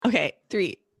Okay,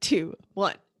 3, 2,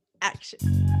 1, action.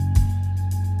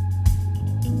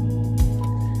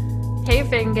 Hey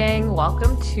Fang Gang,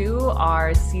 welcome to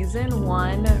our season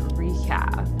 1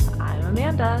 recap. I'm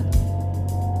Amanda.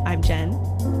 I'm Jen.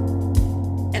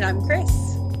 And I'm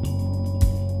Chris.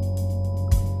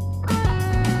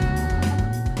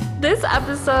 This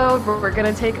episode, we're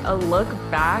going to take a look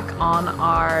back on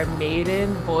our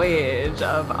maiden voyage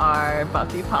of our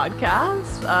Buffy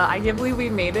podcast. I can't believe we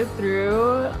made it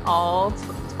through all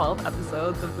 12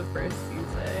 episodes of the first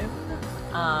season.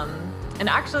 And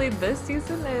actually, this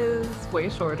season is way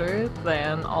shorter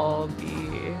than all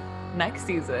the next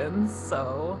seasons.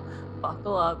 So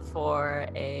buckle up for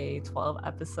a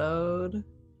 12-episode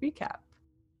recap.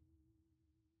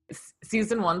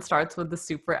 Season 1 starts with the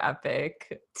super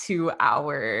epic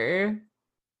 2-hour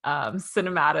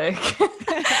cinematic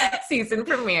season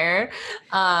premiere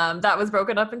that was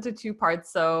broken up into 2 parts.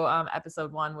 So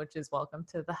episode 1, which is Welcome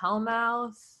to the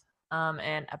Hellmouth,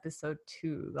 and episode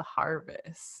 2, The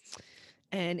Harvest.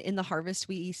 And in The Harvest,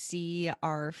 we see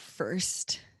our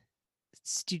first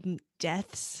student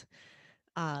deaths.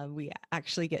 We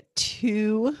actually get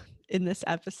 2 in this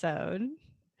episode,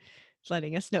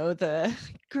 letting us know the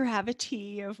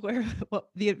gravity of what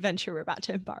the adventure we're about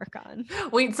to embark on.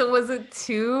 Wait, so was it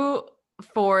 2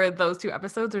 for those 2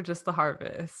 episodes or just The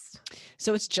Harvest?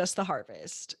 So it's just The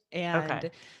Harvest, and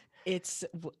Okay. it's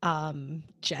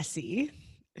Jesse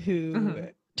who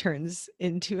turns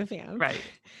into a vamp. Right,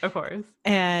 of course.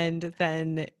 And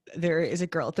then there is a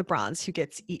girl at the Bronze who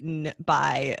gets eaten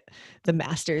by the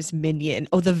Master's minion.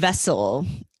 Oh, the vessel,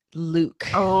 Luke.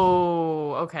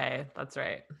 Oh, okay, that's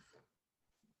right.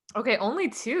 Okay, only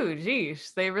 2.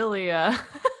 Geesh, they really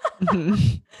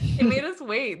they made us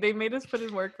wait. They made us put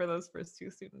in work for those first 2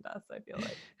 student deaths, I feel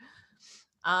like.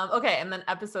 Okay, and then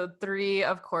episode 3,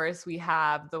 of course, we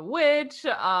have the witch.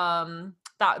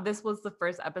 This was the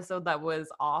first episode that was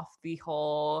off the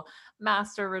whole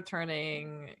Master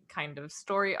returning kind of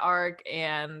story arc.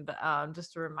 And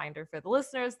just a reminder for the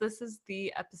listeners, this is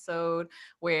the episode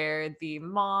where the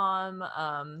mom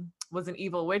was an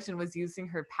evil witch and was using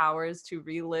her powers to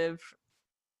relive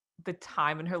the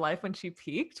time in her life when she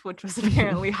peaked, which was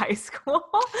apparently high school,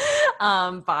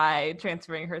 by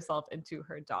transferring herself into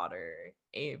her daughter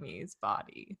Amy's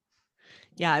body.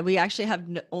 Yeah, we actually have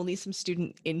only some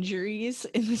student injuries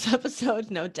in this episode,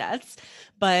 no deaths,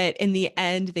 but in the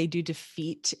end they do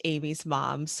defeat Amy's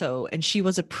mom. And she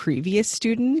was a previous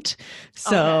student,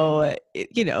 so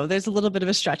there's a little bit of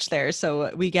a stretch there.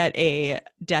 So we get a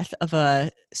death of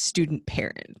a student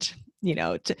parent.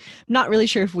 Not really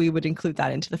sure if we would include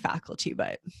that into the faculty,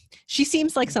 but she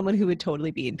seems like someone who would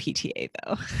totally be in PTA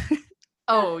though.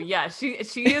 Oh yeah, she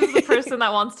is the person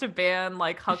that wants to ban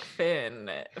like Huck Finn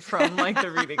from like the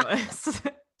reading list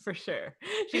for sure.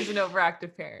 She's an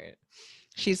overactive parent.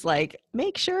 She's like,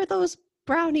 make sure those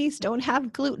brownies don't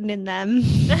have gluten in them.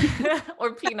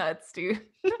 Or peanuts, dude.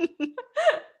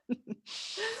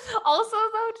 Also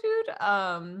though, dude,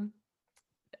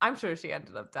 I'm sure she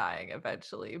ended up dying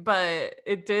eventually, but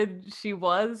she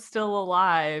was still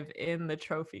alive in the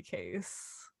trophy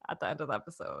case at the end of the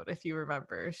episode, if you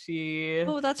remember.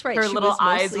 That's right. Her little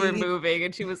eyes were moving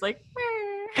and she was like,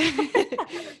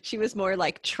 she was more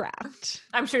like trapped.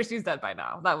 I'm sure she's dead by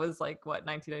now. That was like, what,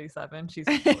 1987? She's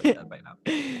totally dead by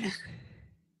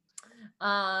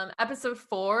now. Episode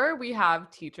 4, we have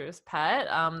Teacher's Pet.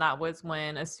 That was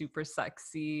when a super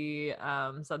sexy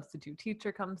substitute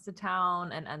teacher comes to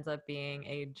town and ends up being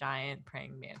a giant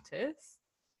praying mantis.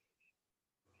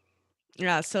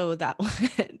 Yeah, so that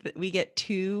we get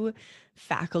 2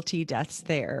 faculty deaths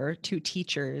there, 2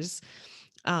 teachers.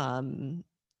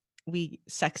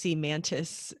 Sexy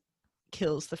Mantis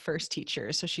kills the first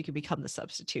teacher so she could become the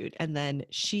substitute, and then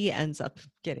she ends up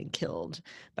getting killed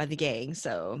by the gang.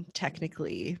 So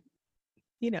technically,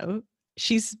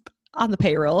 she's on the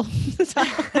payroll. So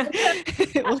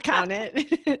we'll count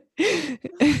it.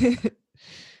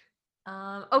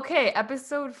 Okay,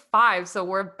 episode 5. So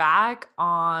we're back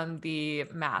on the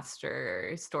Master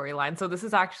storyline. So this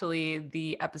is actually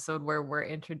the episode where we're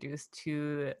introduced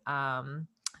to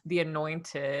the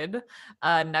Anointed.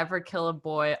 Never Kill a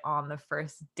Boy on the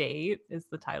First Date is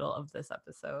the title of this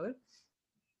episode.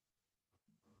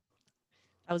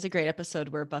 That was a great episode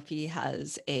where Buffy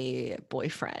has a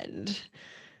boyfriend.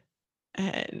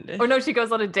 She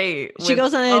goes on a date. She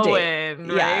goes on a Owen,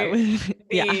 date. Right?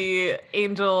 Yeah. The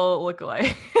angel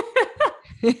lookalike.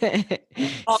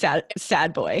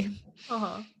 sad boy.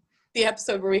 Uh-huh. The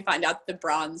episode where we find out the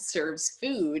Bronze serves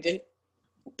food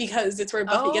because it's where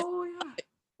Buffy gets.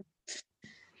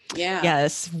 Yeah.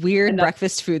 Yes, weird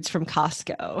breakfast foods from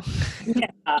Costco.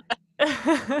 Yeah.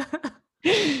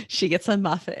 She gets a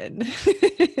muffin.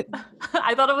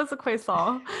 I thought it was a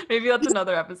croissant. Maybe that's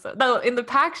another episode. No, in the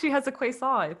pack she has a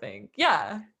croissant, I think.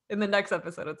 Yeah. In the next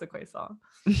episode, it's a croissant.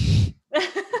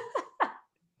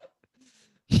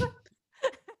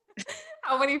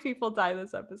 How many people die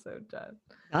this episode, Jen?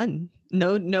 None.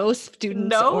 No students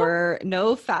No? or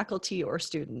no faculty or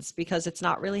students, because it's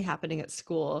not really happening at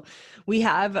school. We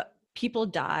have people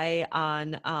die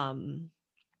on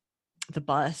the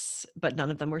bus, but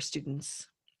none of them were students.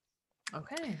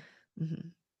 Okay. Mm-hmm.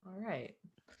 All right.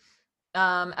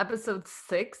 Episode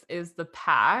 6 is The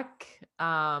Pack.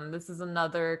 This is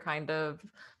another kind of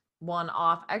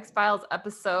one-off X-Files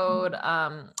episode.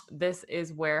 This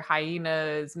is where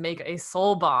hyenas make a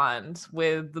soul bond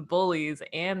with the bullies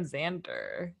and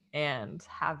Xander, and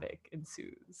havoc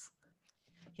ensues.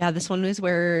 Yeah, this one is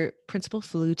where Principal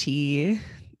Flutie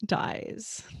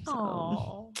dies.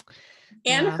 Oh,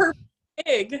 And yeah. her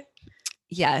pig.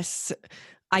 Yes,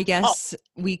 I guess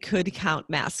we could count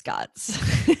mascots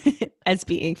as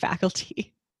being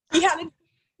faculty. He had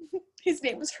his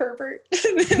name was Herbert.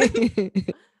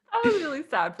 that was really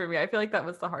sad for me. I feel like that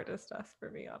was the hardest death for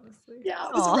me, honestly. Yeah,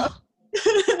 it was rough.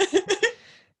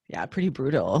 Yeah, pretty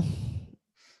brutal.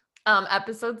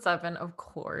 Episode 7, of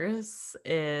course,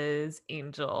 is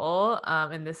Angel.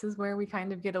 And this is where we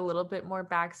kind of get a little bit more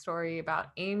backstory about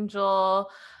Angel.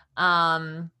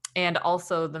 And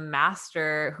also the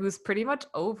Master, who's pretty much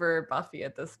over Buffy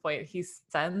at this point. He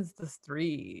sends the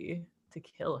 3 to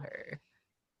kill her.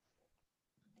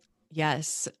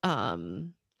 Yes.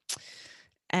 And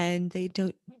they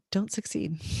don't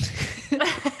succeed.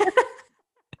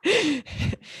 We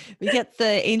get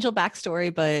the Angel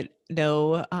backstory, but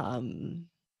no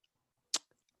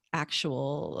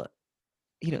actual,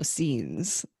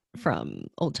 scenes from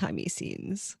old-timey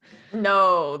scenes.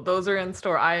 No, those are in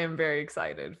store. I am very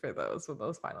excited for those when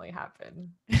those finally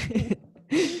happen.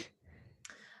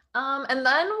 And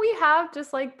then we have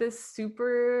just like this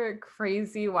super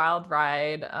crazy wild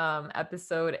ride,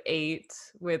 episode 8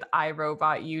 with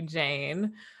iRobot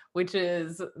Eugene, which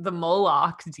is the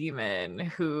Moloch demon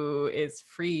who is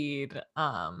freed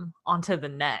onto the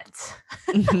net.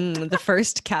 The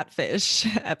first catfish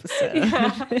episode.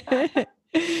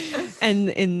 And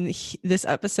in this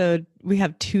episode, we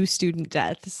have 2 student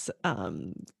deaths,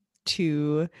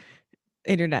 2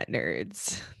 internet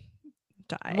nerds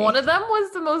die. One of them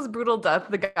was the most brutal death,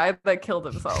 the guy that killed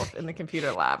himself in the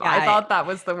computer lab. Yeah, I thought that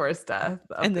was the worst death.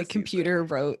 And the computer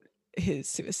wrote his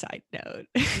suicide note.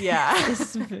 Yeah.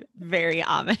 It's very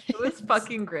ominous. It was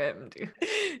fucking grim, dude.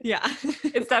 Yeah.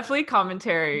 It's definitely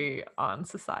commentary on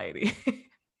society.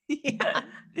 Yeah.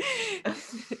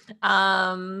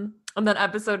 And then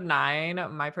episode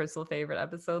 9, my personal favorite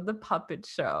episode, The Puppet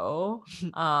Show,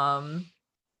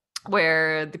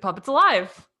 where the puppet's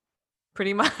alive.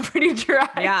 Pretty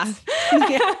direct. Yeah.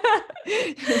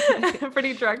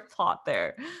 Pretty direct plot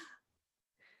there.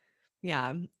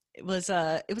 Yeah. It was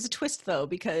a twist though,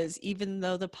 because even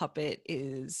though the puppet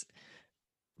is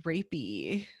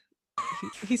rapey,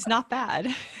 he's not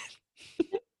bad.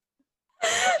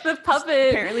 The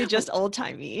puppet apparently just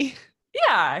old-timey.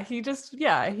 Yeah,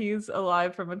 he's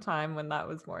alive from a time when that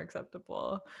was more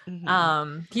acceptable.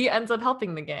 Mm-hmm. He ends up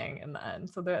helping the gang in the end,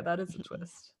 so that is a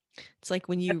twist. It's like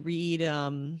when you read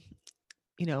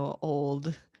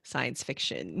old science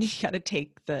fiction, you got to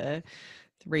take the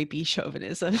rapey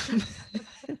chauvinism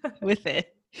with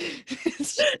it.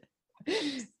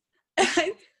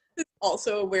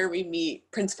 Also where we meet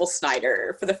Principal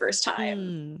Snyder for the first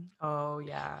time. Oh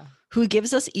yeah, who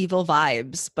gives us evil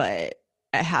vibes, but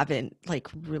haven't like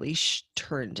really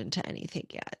turned into anything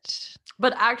yet.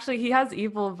 But actually, he has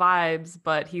evil vibes,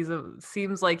 but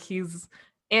seems like he's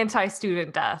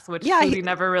anti-student death, which he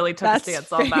never really took a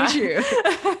stance on that. True.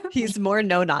 He's more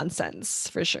no nonsense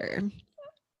for sure.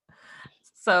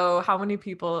 So how many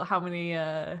students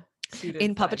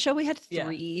in Puppet died? Show? We had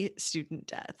 3 student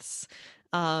deaths.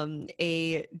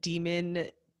 A demon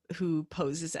who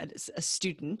poses as a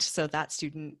student, so that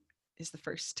student is the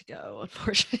first to go,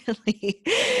 unfortunately.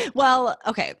 Well,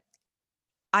 okay,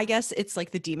 I guess it's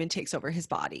like the demon takes over his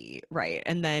body, right?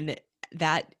 And then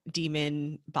that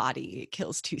demon body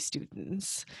kills 2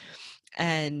 students,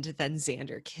 and then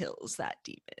Xander kills that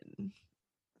demon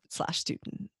 /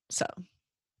 student. So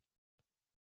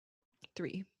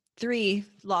 3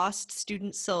 lost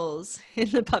student souls in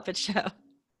the Puppet Show.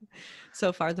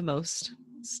 So far the most.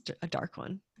 It's a dark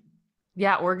one.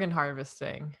 Yeah, organ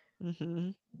harvesting. Mm-hmm.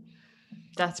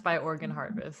 Death by organ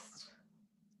harvest.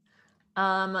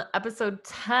 Episode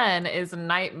 10 is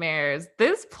Nightmares.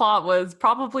 This plot was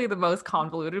probably the most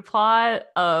convoluted plot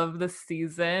of the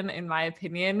season, in my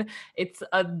opinion. It's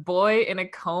a boy in a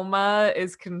coma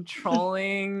is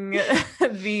controlling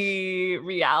the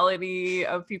reality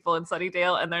of people in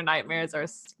Sunnydale, and their nightmares are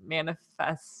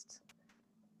manifest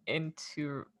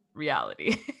into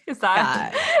reality. Is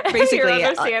that your basically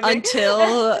understanding?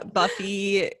 until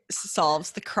Buffy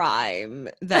solves the crime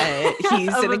that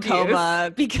he's Of in a abuse.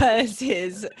 coma because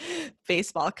his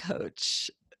baseball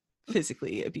coach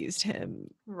physically abused him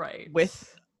Right.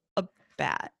 with a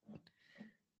bat.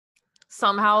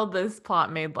 Somehow this plot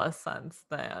made less sense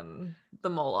than the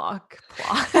Moloch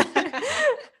plot.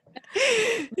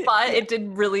 But it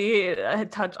did really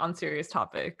touch on serious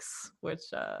topics, which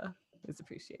is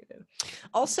appreciated.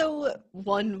 Also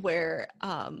one where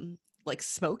like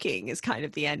smoking is kind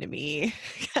of the enemy,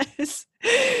 because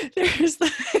there's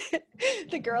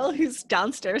the girl who's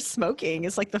downstairs smoking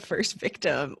is like the first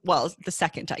victim, well, the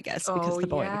second, I guess, because the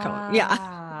boy in the coma.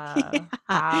 Yeah.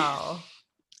 Wow.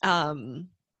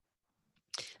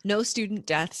 No student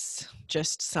deaths,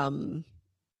 just some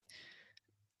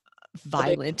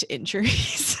violent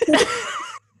injuries.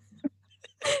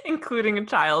 Including a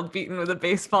child beaten with a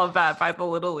baseball bat by the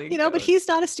Little League. But coach. he's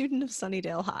not a student of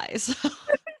Sunnydale High. So.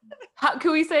 How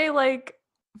can we say like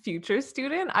future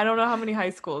student? I don't know how many high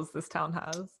schools this town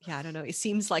has. Yeah, I don't know. It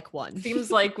seems like one.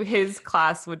 Seems like his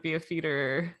class would be a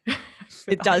feeder.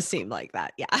 It does seem like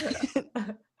that. Yeah.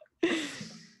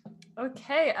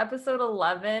 Okay, episode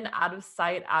 11, Out of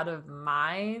Sight, Out of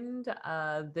Mind.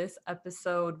 This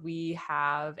episode, we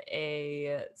have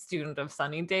a student of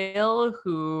Sunnydale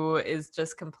who is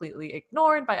just completely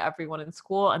ignored by everyone in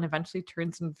school and eventually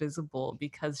turns invisible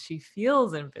because she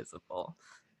feels invisible.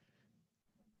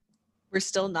 We're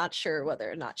still not sure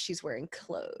whether or not she's wearing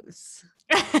clothes.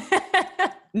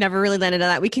 Never really landed on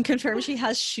that. We can confirm she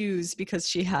has shoes because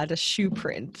she had a shoe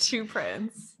print. Shoe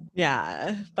prints.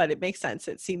 Yeah, but it makes sense.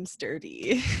 It seems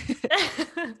dirty.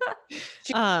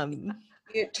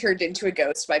 It turned into a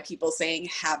ghost by people saying,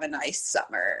 "Have a nice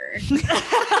summer."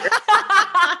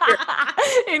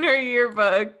 In her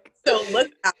yearbook. So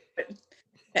look out.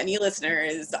 Any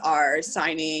listeners are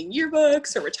signing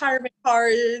yearbooks or retirement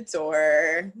cards,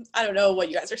 or I don't know what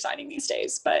you guys are signing these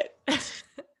days, but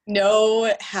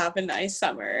no, have a nice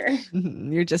summer.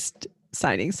 You're just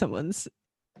signing someone's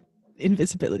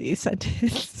invisibility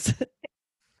sentence.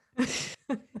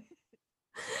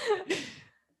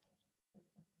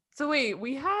 So wait,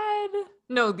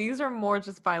 these are more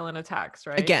just violent attacks,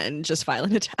 right? Again, just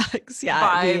violent attacks. Yeah.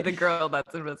 By the girl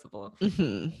that's invisible.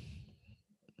 Mm-hmm.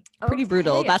 Pretty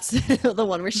brutal. That's the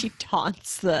one where she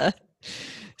taunts the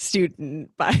student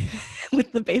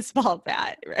with the baseball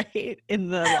bat, right?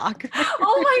 In the locker.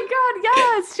 Oh my god,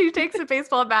 yes! She takes a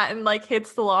baseball bat and like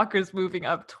hits the lockers moving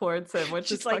up towards him, which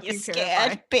She's is like, fucking "You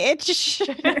scared, terrifying.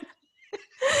 bitch."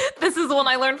 This is the one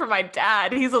I learned from my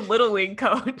dad. He's a Little League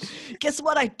coach. Guess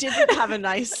what? I didn't have a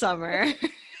nice summer.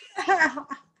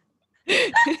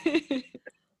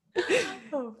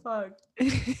 Oh fuck.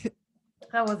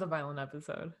 That was a violent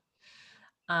episode.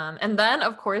 And then,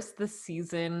 of course, the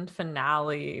season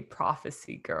finale,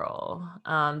 Prophecy Girl.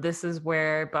 This is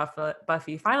where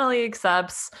Buffy finally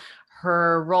accepts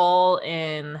her role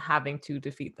in having to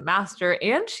defeat the Master,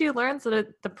 and she learns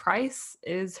that the price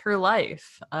is her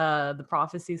life. The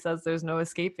prophecy says there's no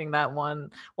escaping that one.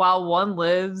 While one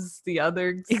lives, the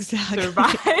other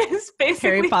survives. Basically,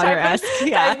 Harry Potter-esque,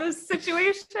 type of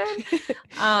situation.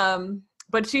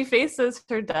 But she faces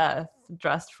her death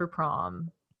dressed for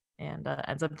prom. And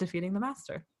ends up defeating the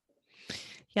Master.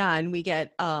 Yeah, and we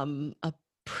get a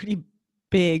pretty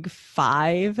big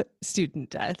 5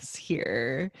 student deaths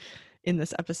here in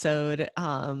this episode,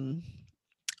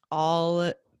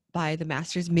 all by the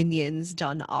Master's minions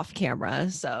done off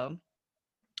camera. So,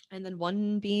 and then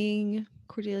one being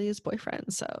Cordelia's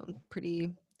boyfriend. So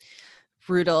pretty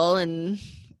brutal and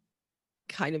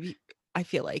kind of, I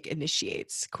feel like,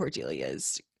 initiates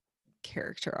Cordelia's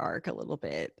character arc a little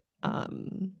bit.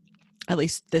 At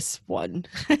least this one.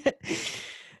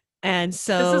 And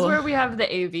so this is where we have the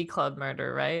AV Club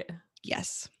murder, right?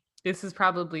 Yes. This is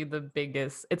probably the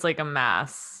biggest. It's like a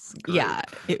mass group. Yeah,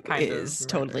 it is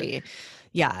totally.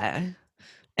 Yeah.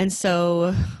 And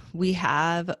so we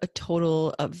have a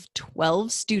total of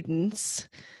 12 students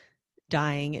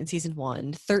dying in season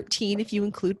 1, 13 if you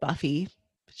include Buffy.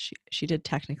 She did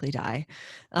technically die.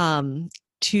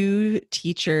 2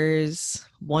 teachers,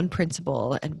 1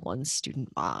 principal, and 1 student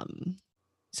mom.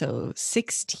 So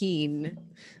 16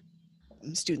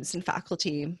 students and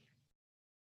faculty.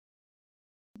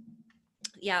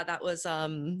 Yeah, that was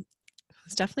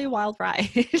definitely a wild ride.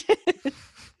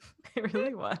 It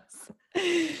really was.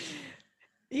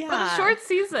 Yeah. But a short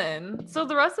season. So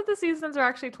the rest of the seasons are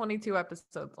actually 22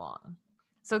 episodes long.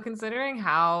 So considering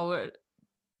how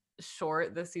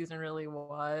short this season really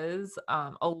was,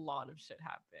 a lot of shit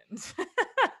happened.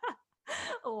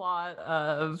 A lot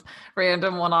of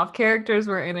random one-off characters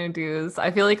were introduced.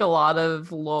 I feel like a lot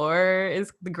of lore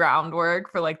is the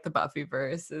groundwork for like the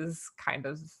Buffyverse is kind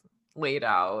of laid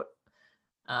out.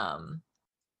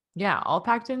 Yeah, all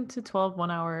packed into 12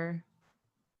 1-hour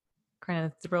kind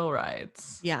of thrill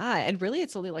rides. Yeah, and really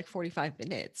it's only like 45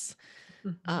 minutes.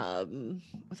 Mhm.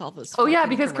 With all those Oh yeah,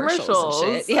 fucking because commercials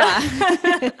and shit.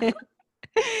 commercials.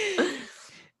 Yeah.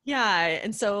 Yeah,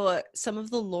 and so some of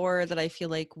the lore that I feel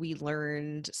like we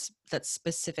learned that's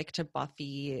specific to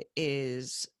Buffy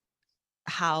is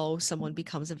how someone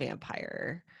becomes a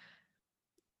vampire.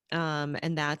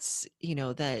 And that's,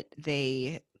 that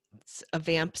a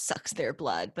vamp sucks their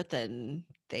blood, but then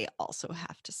they also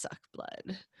have to suck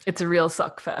blood. It's a real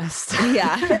suck fest.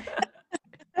 Yeah.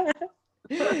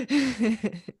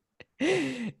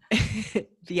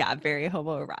 Yeah, very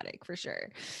homoerotic for sure.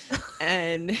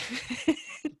 And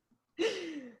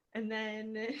and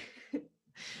then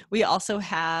we also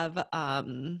have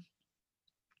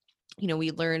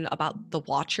we learn about the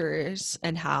Watchers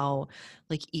and how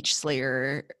like each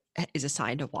Slayer is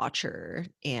assigned a Watcher,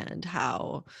 and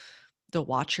how the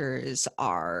Watchers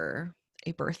are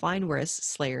a birth line, whereas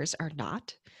Slayers are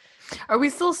not. Are we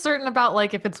still certain about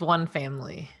like if it's one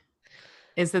family?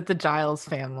 Is it the Giles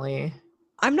family?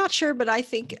 I'm not sure, but I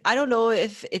don't know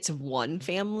if it's one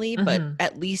family, but Mhm.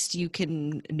 at least you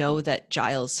can know that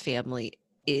Giles' family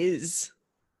is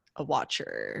a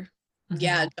Watcher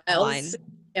Yeah, Mhm. line. Giles'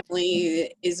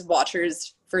 family is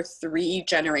Watchers for 3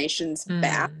 generations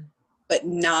back, but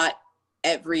not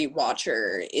every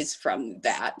Watcher is from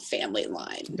that family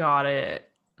line. Got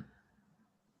it.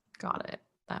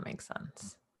 That makes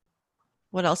sense.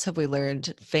 What else have we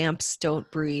learned? Vamps don't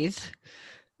breathe.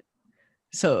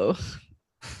 So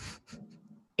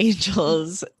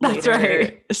Angel's That's later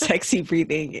right. sexy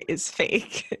breathing is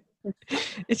fake.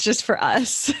 It's just for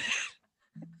us.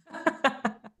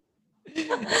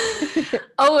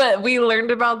 Oh, we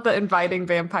learned about the inviting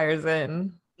vampires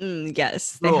in.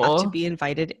 Yes, they have to Cool. be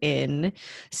invited in.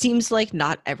 Seems like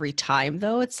not every time,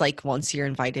 though. It's like once you're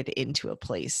invited into a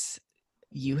place,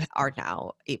 you are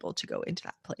now able to go into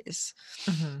that place.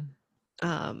 Mhm.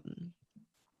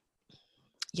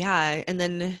 Yeah, and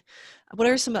then what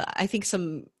are some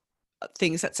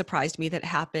things that surprised me that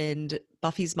happened?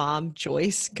 Buffy's mom,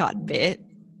 Joyce, got bit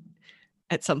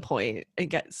at some point and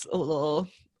gets a little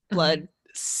blood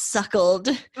suckled.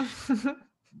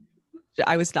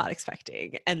 I was not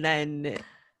expecting. And then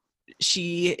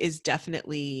she is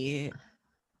definitely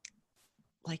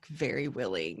like very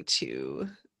willing to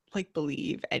like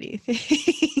believe anything.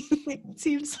 It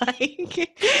seems like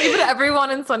Even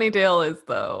everyone in Sunnydale is,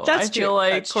 though. That's I feel true.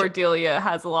 like That's true. Cordelia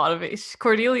has a lot of it.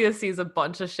 Cordelia sees a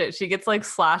bunch of shit. She gets like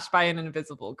slashed by an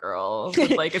invisible girl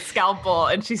with like a scalpel,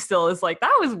 and she still is like,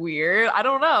 that was weird. I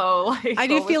don't know. Like, I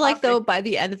do what was feel like though happening? by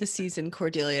the end of the season,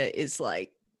 Cordelia is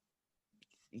like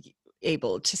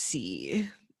able to see,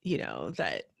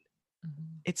 that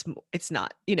it's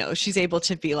not, she's able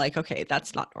to be like, okay,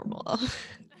 that's not normal.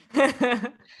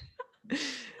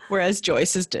 Whereas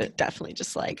Joyce is definitely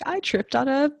just like, I tripped on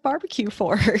a barbecue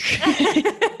fork.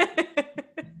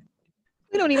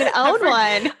 We don't even own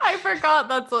one. I forgot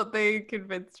that's what they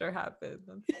convinced her happened.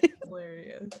 That's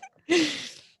hilarious.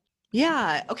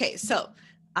 Yeah. Okay. So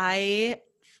I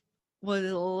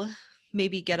will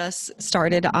maybe get us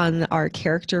started on our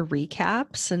character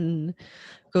recaps and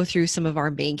go through some of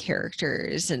our main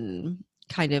characters and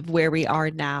kind of where we are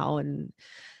now and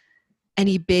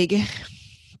any big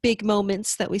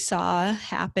moments that we saw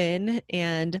happen.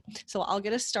 And so I'll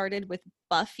get us started with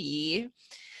Buffy.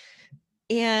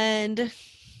 And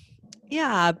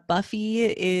yeah,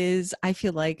 Buffy is, I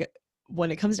feel like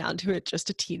when it comes down to it, just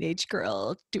a teenage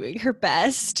girl doing her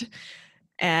best.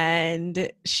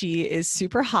 And she is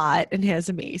super hot and has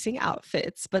amazing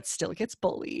outfits, but still gets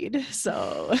bullied.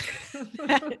 So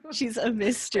she's a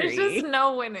mystery. There's just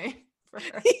no winning for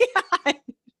her. Yeah.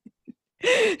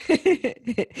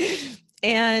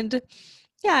 And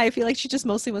yeah, I feel like she just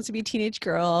mostly wants to be a teenage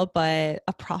girl, but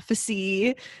a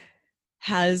prophecy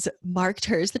has marked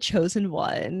her as the chosen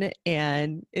one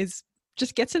and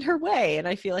just gets in her way. And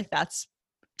I feel like that's,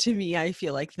 to me, I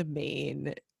feel like the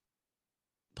main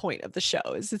point of the show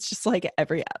is it's just like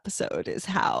every episode is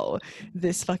how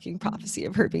this fucking prophecy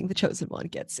of her being the chosen one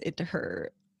gets into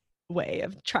her way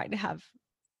of trying to have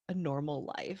a normal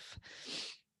life.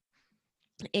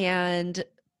 And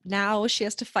now she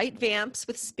has to fight vamps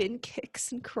with spin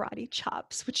kicks and karate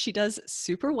chops, which she does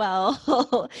super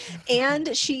well.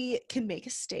 And she can make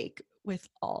a steak with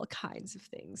all kinds of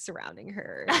things surrounding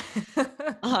her.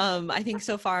 I think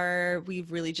so far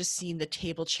we've really just seen the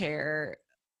table chair,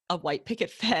 a white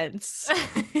picket fence,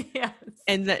 Yes.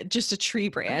 and just a tree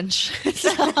branch.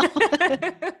 So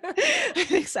I'm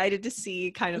excited to see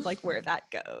kind of like where that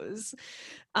goes.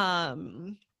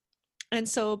 And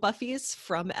so Buffy is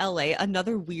from LA,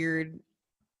 another weird,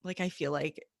 like, I feel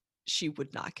like she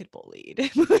would not get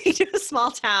bullied moving to a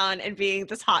small town and being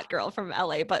this hot girl from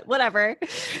LA, but whatever.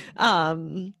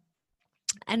 And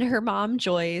her mom,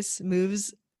 Joyce,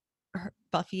 moves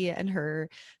Buffy and her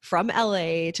from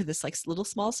LA to this like little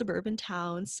small suburban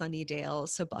town, Sunnydale,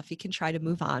 so Buffy can try to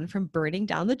move on from burning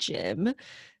down the gym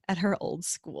at her old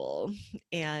school.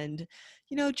 And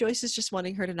you know, Joyce is just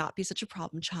wanting her to not be such a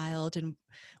problem child and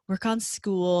work on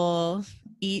school,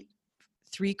 eat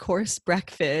 3-course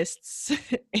breakfasts.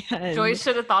 And Joyce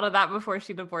should have thought of that before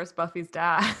she divorced Buffy's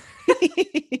dad.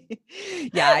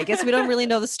 yeah, I guess we don't really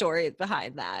know the story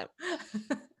behind that.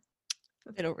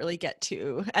 They don't really get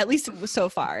to, at least so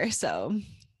far. So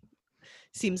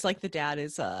seems like the dad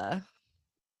is not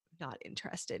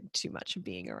interested too much in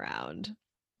being around.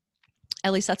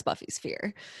 At least that's Buffy's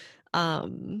fear.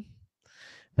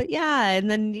 But yeah,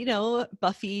 and then, you know,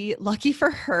 Buffy, lucky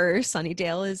for her,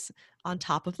 Sunnydale is on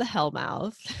top of the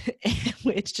Hellmouth,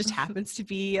 which just happens to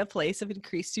be a place of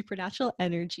increased supernatural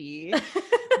energy,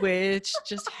 which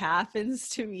just happens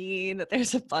to mean that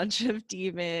there's a bunch of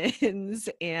demons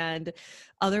and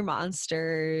other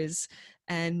monsters,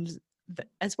 and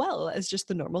as well as just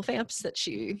the normal vamps that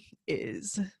she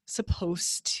is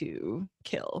supposed to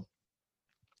kill.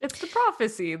 It's the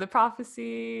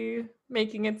prophecy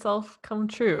making itself come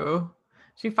true.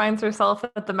 She finds herself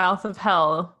at the mouth of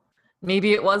hell.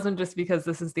 Maybe it wasn't just because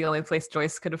this is the only place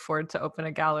Joyce could afford to open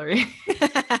a gallery.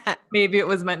 Maybe it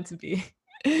was meant to be.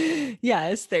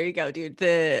 Yes, there you go, dude.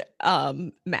 The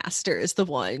master is the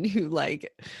one who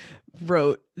like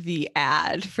wrote the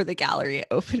ad for the gallery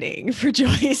opening for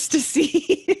Joyce to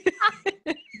see.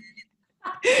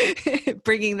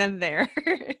 Bringing them there.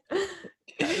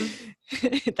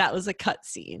 That was a cut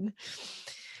scene.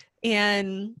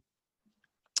 And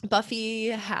Buffy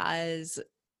has,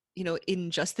 you know,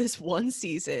 in just this one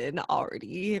season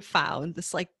already found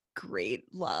this like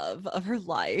great love of her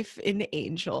life in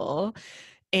Angel,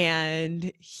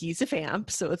 and he's a vamp,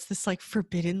 so it's this like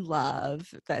forbidden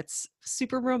love that's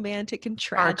super romantic and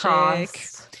tragic.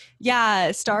 Star-crossed.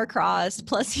 Yeah, star-crossed,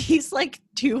 plus he's like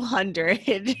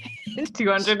 200.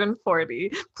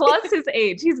 240 plus his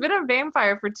age. He's been a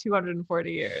vampire for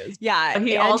 240 years. Yeah, but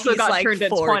he also got like turned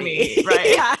 40. at 20, right?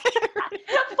 Yeah.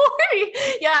 40.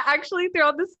 Yeah, actually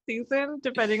throughout the season,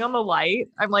 depending on the light,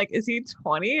 I'm like, is he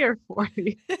 20 or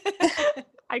 40?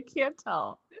 I can't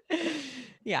tell.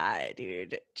 Yeah,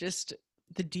 dude, just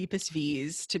the deepest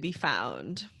V's to be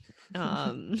found.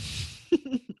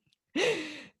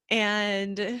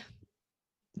 And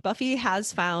Buffy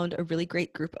has found a really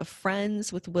great group of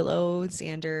friends with Willow,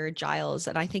 Xander, Giles,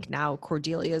 and I think now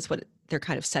Cordelia is what they're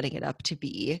kind of setting it up to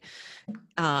be,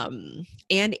 and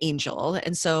Angel.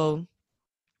 And so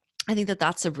I think that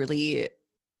that's a really,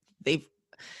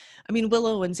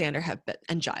 Willow and Xander have been,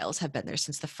 and Giles have been there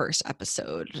since the first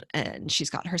episode, and she's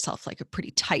got herself like a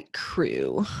pretty tight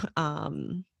crew.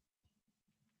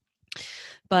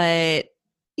 But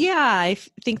yeah, I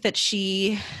think that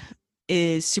she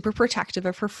is super protective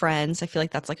of her friends. I feel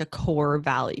like that's like a core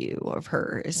value of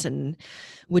hers, and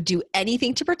would do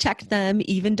anything to protect them,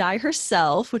 even die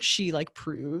herself, which she like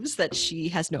proves that she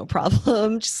has no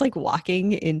problem just like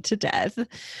walking into death.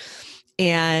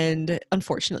 And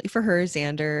unfortunately for her,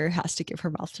 Xander has to give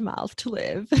her mouth to mouth to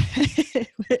live,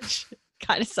 which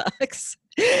kind of sucks.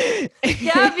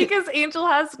 Yeah, because Angel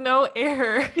has no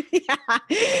air.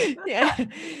 Yeah.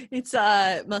 It's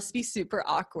must be super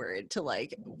awkward to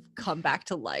like come back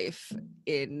to life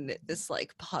in this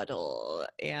like puddle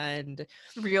and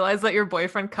realize that your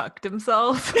boyfriend cucked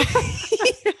himself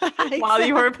yeah, while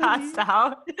you were passed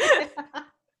out.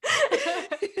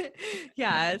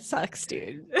 Yeah, it sucks,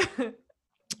 dude.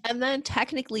 And then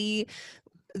technically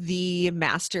the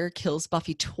master kills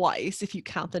Buffy twice if you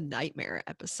count the nightmare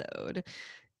episode,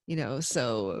 you know,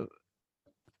 so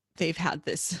they've had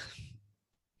this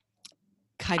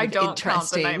kind of interesting. Count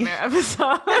the nightmare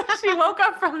episode. She woke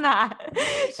up from that.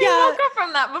 She woke up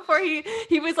from that before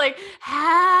he was like,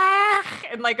 ah,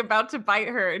 and like about to bite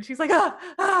her, and she's like,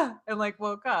 and like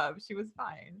woke up. She was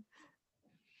fine.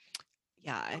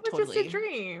 Yeah, It was totally. just a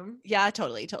dream. Yeah,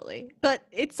 totally. But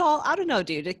it's all, I don't know,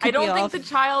 dude. It could I don't be think all the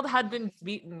child had been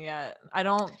beaten yet. I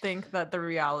don't think that the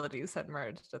realities had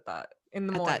merged at that in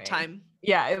the at morning. that time.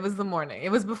 Yeah, it was the morning. It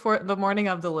was before the morning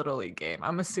of the Little League game,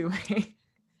 I'm assuming.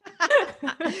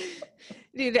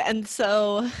 Dude, and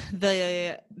so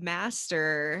the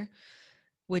master,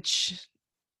 which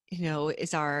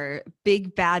is our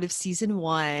big bad of season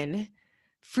 1,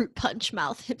 Fruit Punch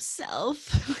Mouth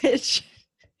himself, which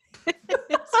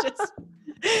it's just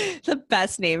the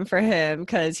best name for him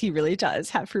because he really does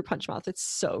have fruit punch mouth. It's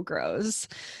so gross.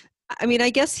 I mean,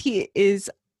 I guess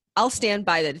I'll stand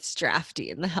by that it's drafty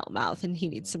in the Hellmouth and he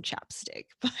needs some chapstick,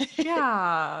 but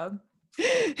Yeah.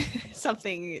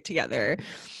 something together.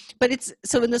 But it's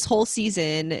so in this whole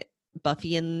season,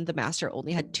 Buffy and the Master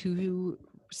only had 2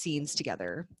 scenes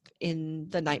together, in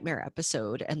the Nightmare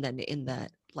episode and then in the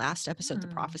last episode, The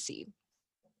Prophecy,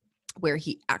 where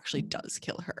he actually does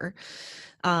kill her.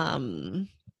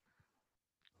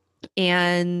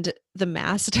 And the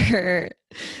Master,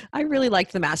 I really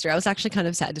liked the Master. I was actually kind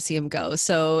of sad to see him go.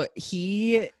 So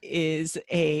he is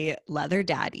a leather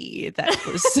daddy that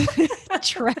was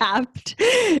trapped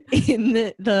in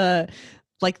the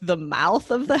mouth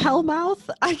of the Hellmouth,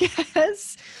 I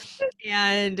guess.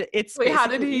 And it's Wait, how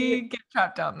did he get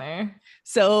trapped down there?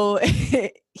 So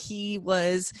he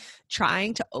was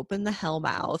trying to open the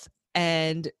Hellmouth,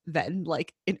 and then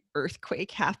like an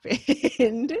earthquake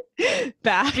happened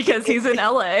back because he's in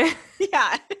LA.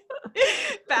 Yeah.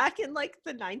 Back in like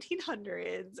the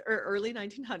 1900s or early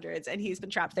 1900s, and he's been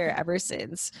trapped there ever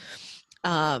since.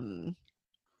 And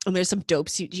there's some dope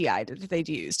CGI that they'd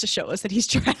use to show us that he's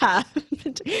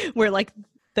trapped, where like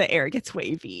the air gets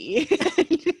wavy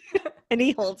and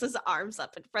he holds his arms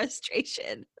up in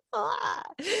frustration.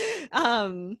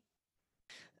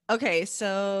 Okay,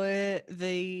 so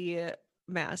the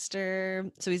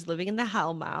Master, so he's living in the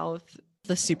Hellmouth,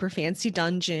 the super fancy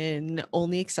dungeon,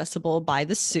 only accessible by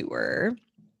the sewer.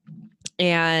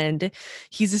 And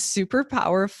he's a super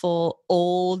powerful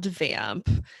old vamp,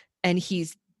 and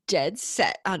he's dead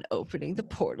set on opening the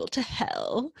portal to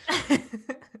hell,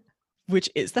 which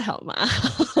is the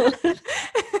Hellmouth.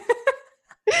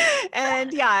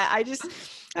 And yeah,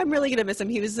 I'm really gonna miss him.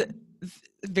 He was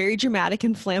very dramatic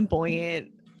and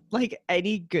flamboyant, like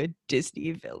any good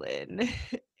Disney villain.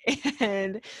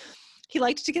 And he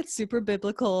liked to get super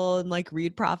biblical and like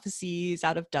read prophecies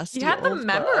out of dusty He had them old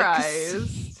memorized.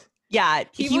 books. Yeah,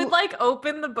 he would like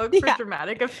open the book for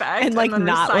dramatic effect and like then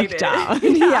not recite look down.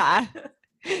 Yeah.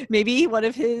 Maybe one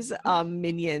of his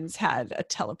minions had a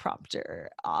teleprompter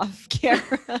off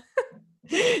camera.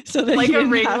 So that like a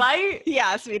ring light?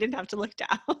 Yeah, so he didn't have to look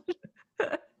down.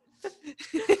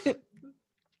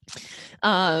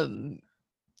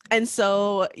 And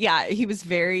so yeah, he was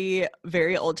very,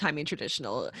 very old-timey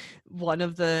traditional. One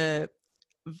of the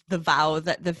vow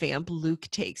that the vamp Luke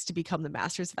takes to become the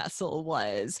Master's vessel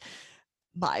was,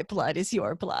 my blood is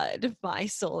your blood, my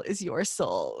soul is your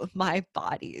soul, my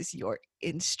body is your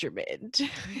instrument.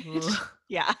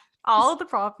 Yeah. All the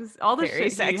prophecies, all the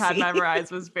shit sexy. he had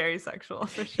memorized was very sexual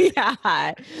for sure.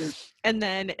 Yeah. And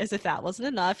then as if that wasn't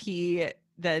enough, he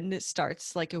then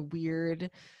starts like a weird,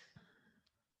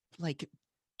 like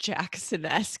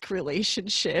Jackson-esque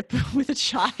relationship with a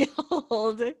child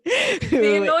who is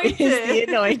the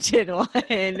anointed one.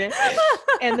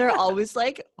 And they're always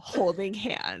like holding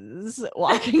hands,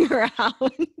 walking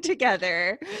around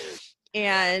together.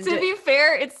 And to be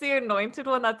fair, it's the anointed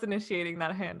one that's initiating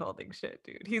that hand-holding shit,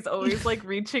 dude. He's always like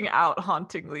reaching out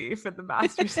hauntingly for the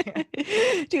Master's hand.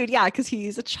 Dude, yeah, because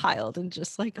he's a child and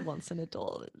just like wants an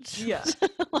adult. Yeah.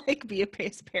 Like be a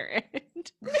pace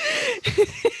parent.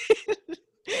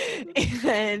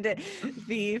 And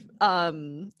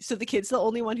so the kid's the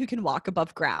only one who can walk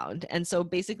above ground, and so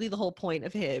basically the whole point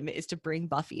of him is to bring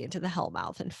Buffy into the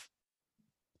Hellmouth and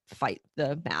fight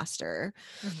the Master.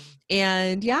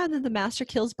 And yeah, and then the Master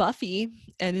kills Buffy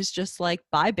and is just like,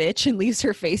 bye bitch, and leaves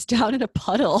her face down in a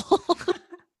puddle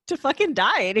to fucking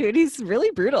die, dude. He's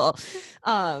really brutal.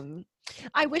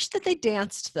 I wish that they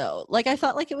danced though. Like I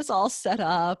thought like it was all set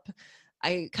up.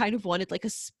 I kind of wanted like a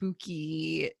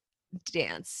spooky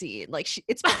dance scene, like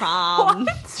it's prom.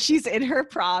 She's in her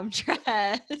prom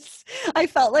dress. I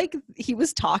felt like he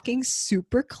was talking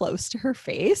super close to her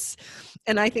face,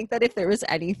 and I think that if there was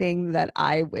anything that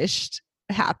I wished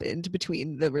happened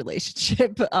between the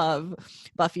relationship of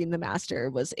Buffy and the Master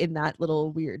was in that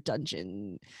little weird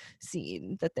dungeon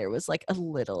scene, that there was like a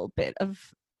little bit of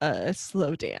a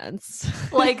slow dance.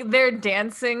 Like they're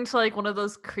dancing to like one of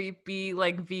those creepy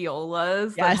like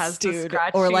violas that Yes, has the dude.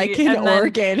 scratchy, Or like an and then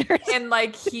organ. and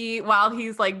like while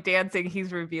he's like dancing,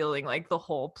 he's revealing like the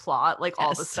whole plot, like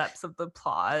all the Yes. steps of the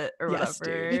plot or Yes,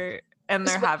 whatever. dude. And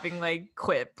they're having like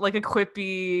a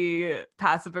quippy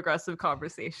passive aggressive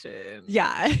conversation.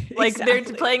 Yeah. Like they're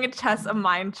exactly. playing a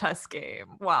mind chess game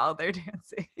while they're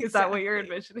dancing. Is that what you're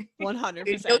Exactly.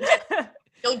 envisioning? 100%.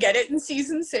 You'll get it in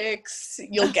season 6.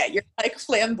 You'll get your like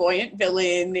flamboyant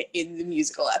villain in the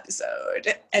musical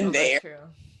episode, and Oh, that's there true.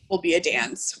 will be a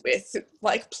dance with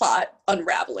like plot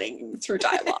unraveling through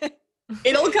dialogue.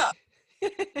 It'll come.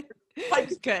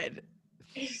 Good.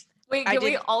 Wait, I can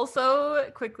we did- also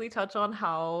quickly touch on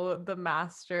how the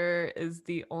master is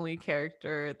the only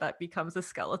character that becomes a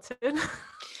skeleton?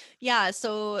 Yeah,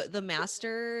 so the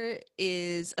master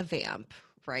is a vamp,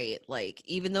 right? Like,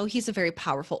 even though he's a very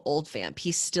powerful old vamp,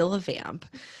 he's still a vamp.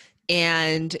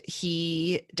 And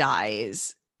he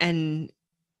dies, and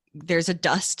there's a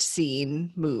dust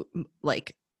scene,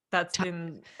 like, That's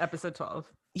in episode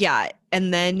 12. yeah.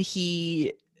 And then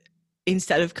he,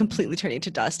 instead of completely turning to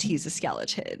dust, he's a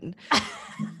skeleton.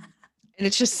 And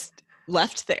it's just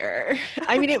left there.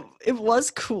 I mean, it was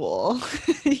cool,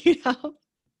 you know?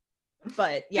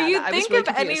 But yeah, Do you I was think really if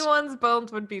confused. anyone's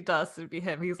bones would be dust, it'd be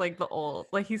him? He's like the old,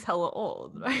 like he's hella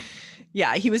old, right?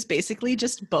 Yeah, he was basically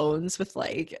just bones with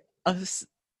like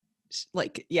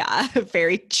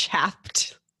very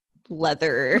chapped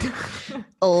leather,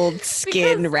 old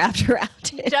skin Because wrapped around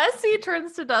it. Jesse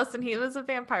turns to dust and he was a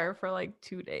vampire for like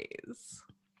 2 days.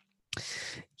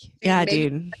 Yeah, Maybe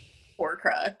dude.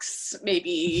 Horcrux.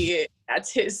 Maybe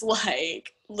that's his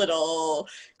like little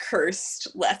cursed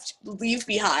leave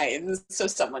behind, so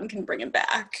someone can bring him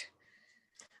back.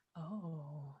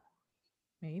 Oh,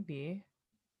 maybe.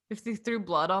 If they threw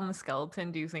blood on the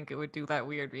skeleton, do you think it would do that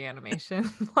weird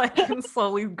reanimation? Like and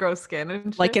slowly grow skin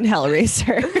and shit? Like in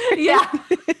Hellraiser. Yeah.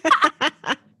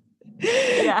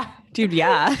 Yeah. Dude,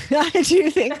 yeah. I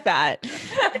do think that.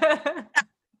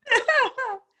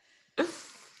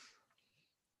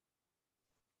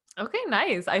 Okay,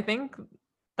 nice. I think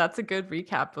that's a good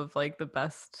recap of like the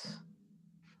best.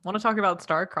 Want to talk about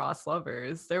star-crossed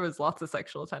lovers? There was lots of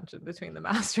sexual tension between the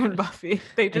Master and Buffy.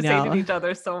 They just hated know. each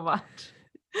other so much.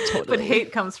 But Totally.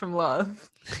 hate comes from love.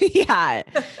 Yeah,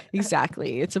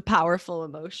 exactly. It's a powerful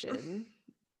emotion.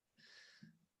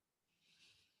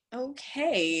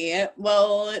 Okay,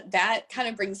 well, that kind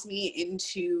of brings me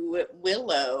into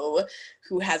Willow,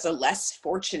 who has a less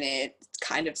fortunate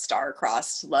kind of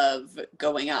star-crossed love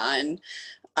going on.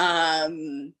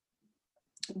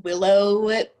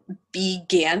 Willow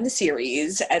began the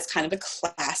series as kind of a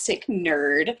classic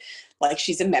nerd. Like,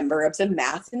 she's a member of the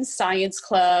math and science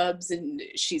clubs, and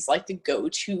she's like the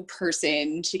go-to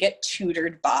person to get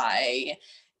tutored by.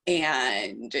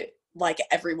 And like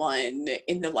everyone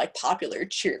in the like popular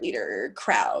cheerleader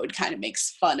crowd kind of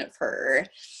makes fun of her.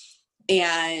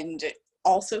 And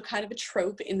also kind of a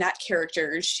trope in that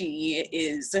character, she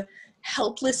is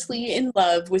helplessly in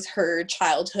love with her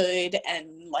childhood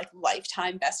and like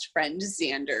lifetime best friend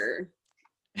Xander.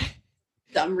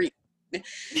 Some reason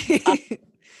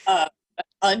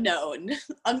unknown,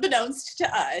 unbeknownst to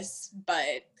us,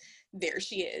 but there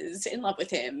she is in love with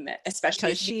him, especially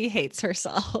Because she hates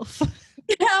herself.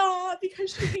 yeah,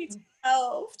 because she hates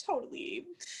herself. Totally.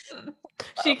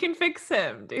 She can fix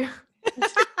him, dude.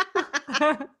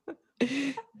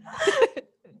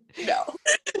 No.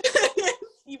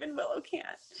 Even Willow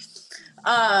can't.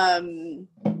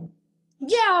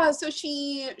 Yeah, so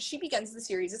she begins the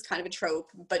series as kind of a trope,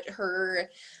 but her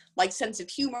like sense of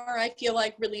humor, I feel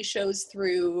like, really shows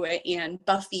through, and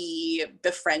Buffy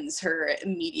befriends her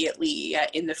immediately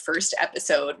in the first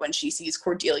episode when she sees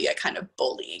Cordelia kind of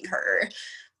bullying her.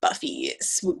 Buffy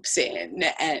swoops in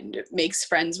and makes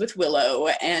friends with Willow,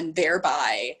 and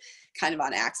thereby, kind of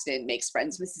on accident, makes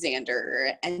friends with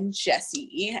Xander and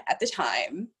Jesse at the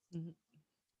time.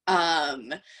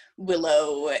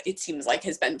 Willow, it seems like,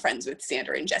 has been friends with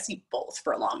Xander and Jesse both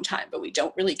for a long time, but we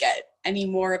don't really get any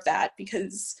more of that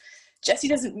because Jesse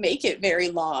doesn't make it very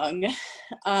long.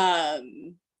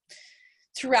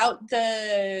 Throughout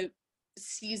the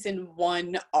season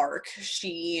 1 arc,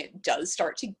 she does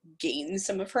start to gain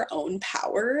some of her own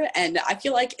power, and I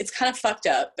feel like it's kind of fucked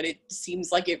up, but it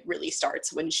seems like it really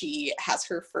starts when she has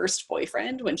her first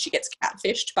boyfriend, when she gets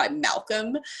catfished by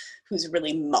Malcolm, who's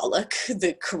really Moloch,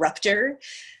 the corruptor.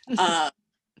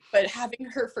 But having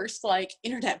her first like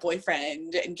internet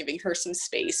boyfriend and giving her some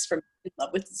space from in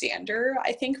love with Xander,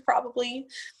 I think probably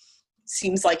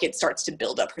seems like it starts to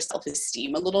build up her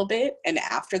self-esteem a little bit. And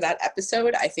after that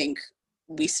episode, I think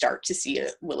we start to see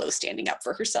Willow standing up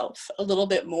for herself a little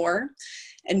bit more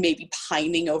and maybe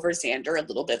pining over Xander a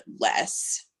little bit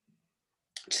less,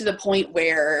 to the point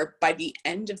where by the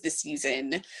end of the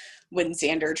season, when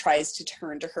Xander tries to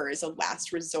turn to her as a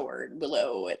last resort,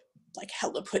 Willow like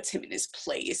hella puts him in his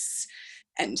place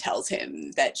and tells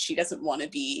him that she doesn't want to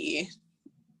be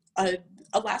a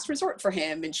last resort for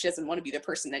him, and she doesn't want to be the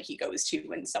person that he goes to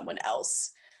when someone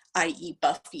else, i.e.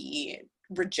 Buffy,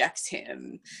 rejects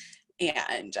him.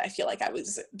 And I feel like I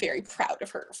was very proud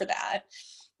of her for that.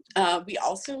 We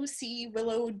also see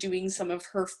Willow doing some of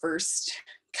her first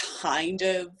kind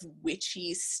of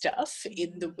witchy stuff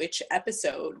in the witch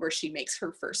episode, where she makes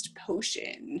her first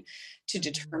potion to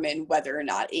determine whether or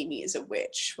not Amy is a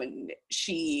witch, when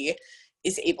she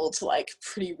is able to like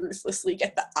pretty ruthlessly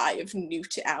get the Eye of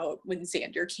Newt out when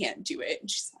Xander can't do it, and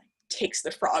she's like takes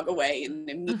the frog away and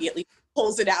immediately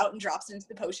pulls it out and drops it into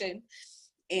the potion,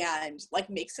 and like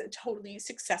makes a totally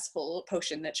successful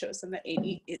potion that shows them that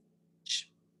Amy is a witch.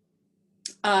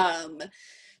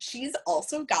 She's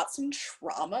also got some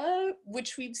trauma,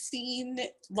 which we've seen,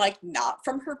 like, not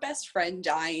from her best friend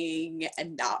dying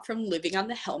and not from living on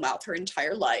the Hellmouth her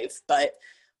entire life, but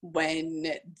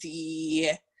when the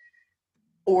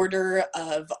Order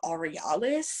of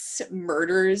Aurealis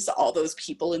murders all those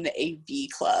people in the AV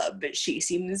club, she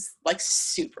seems like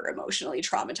super emotionally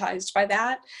traumatized by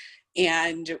that.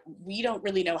 And we don't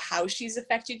really know how she's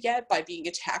affected yet by being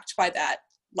attacked by that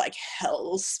like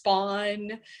hell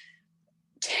spawn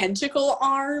tentacle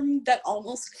arm that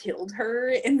almost killed her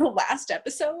in the last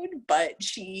episode, but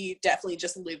she definitely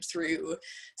just lived through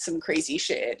some crazy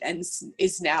shit and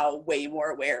is now way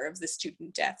more aware of the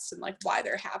student deaths and like why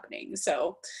they're happening.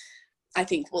 So I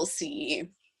think we'll see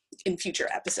in future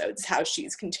episodes how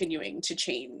she's continuing to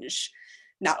change,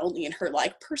 not only in her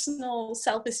like personal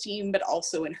self-esteem, but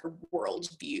also in her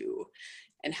worldview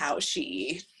and how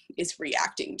she is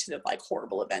reacting to the like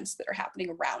horrible events that are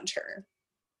happening around her.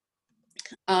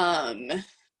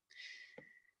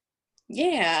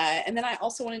 Yeah, and then I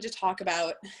also wanted to talk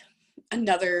about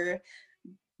another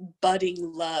budding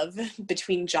love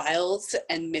between Giles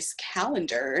and Miss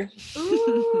Calendar.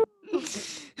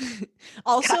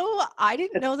 Also, I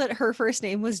didn't know that her first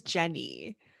name was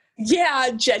Jenny.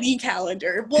 Yeah, Jenny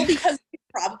Calendar. Well, because we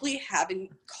probably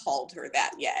haven't called her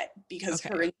that yet, because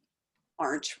her and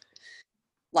aren't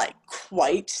like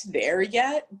quite there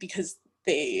yet, because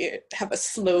they have a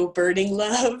slow burning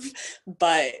love.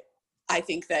 But I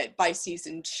think that by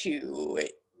season 2,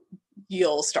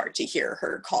 you'll start to hear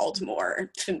her called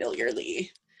more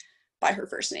familiarly by her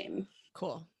first name.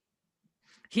 Cool.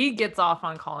 He gets off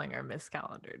on calling her Miss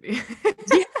Calendar, dude.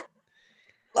 Yeah.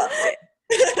 Loves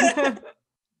it.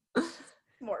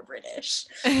 More British.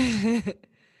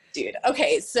 Dude.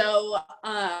 Okay, so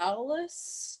I'll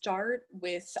start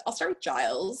with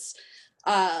Giles.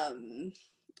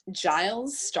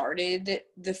 Giles started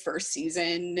the first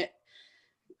season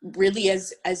really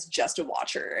as just a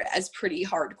watcher, as pretty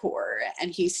hardcore,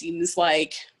 and he seems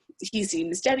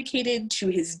dedicated to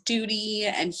his duty,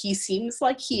 and he seems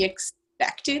like he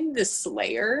expected the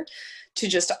Slayer to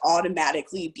just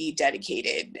automatically be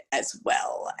dedicated as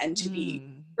well and to be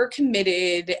super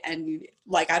committed, and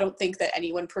like I don't think that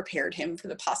anyone prepared him for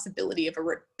the possibility of a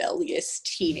rebellious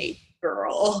teenage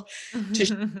girl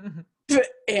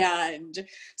and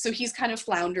so he's kind of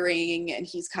floundering, and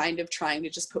he's kind of trying to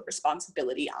just put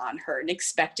responsibility on her and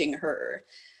expecting her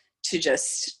to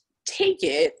just take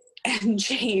it and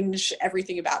change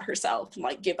everything about herself and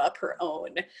like give up her own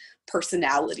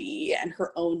personality and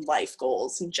her own life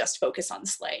goals and just focus on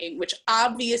slaying, which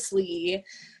obviously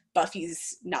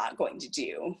Buffy's not going to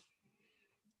do.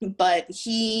 But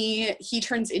he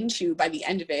turns into, by the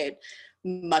end of it,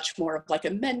 much more of like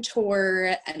a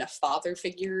mentor and a father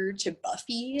figure to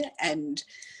Buffy, and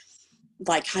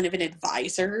like kind of an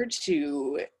advisor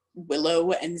to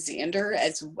Willow and Xander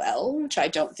as well, which I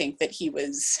don't think that he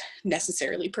was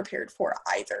necessarily prepared for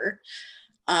either.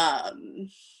 I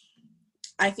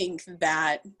think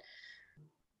that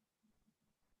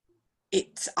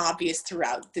it's obvious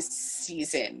throughout this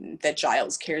season that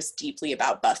Giles cares deeply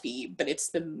about Buffy, but it's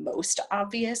the most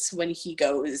obvious when he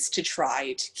goes to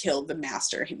try to kill the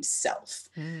Master himself.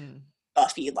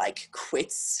 Buffy like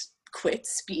quits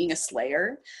being a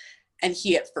Slayer, and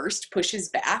he at first pushes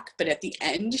back, but at the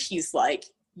end he's like,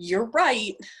 "You're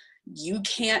right, you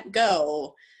can't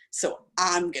go, so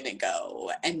I'm gonna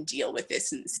go and deal with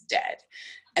this instead."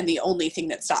 And the only thing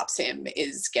that stops him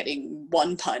is getting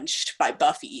one punched by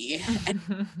Buffy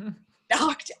and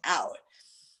knocked out.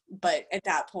 But at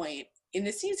that point in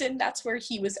the season, that's where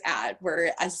he was at,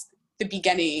 whereas the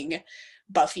beginning,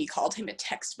 Buffy called him a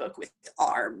textbook with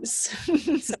arms.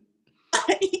 So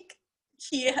like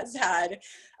he has had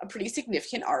a pretty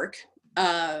significant arc.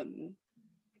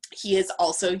 He is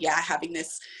also, having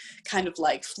this kind of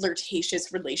like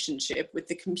flirtatious relationship with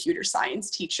the computer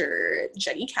science teacher,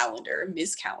 Jenny Calendar,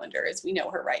 Ms. Calendar, as we know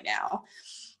her right now.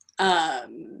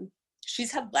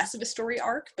 She's had less of a story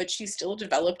arc, but she's still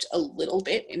developed a little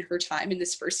bit in her time in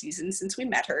this first season since we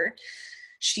met her.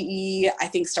 She, I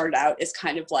think, started out as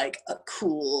kind of like a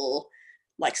cool,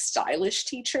 like stylish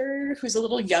teacher who's a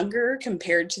little younger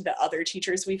compared to the other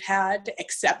teachers we've had,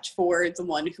 except for the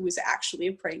one who was actually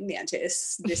a praying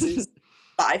mantis. This is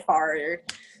by far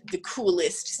the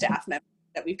coolest staff member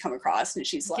that we've come across, and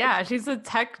she's like, she's a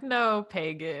techno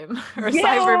pagan or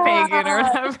cyber pagan or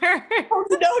whatever. Oh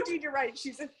no, dude, you're right.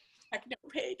 She's a techno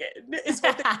pagan.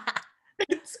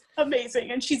 It's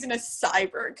amazing, and she's in a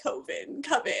cyber coven.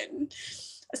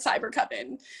 A cyber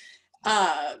coven.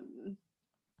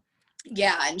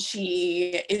 And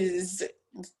she is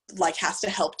like has to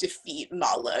help defeat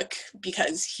Maluk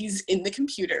because he's in the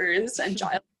computers and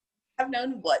Giles have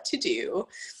known what to do.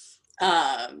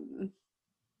 And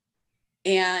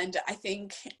I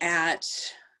think at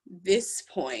this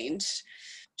point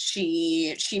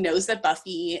she knows that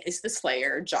Buffy is the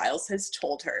Slayer. Giles has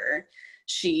told her.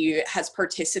 She has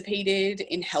participated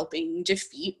in helping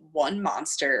defeat one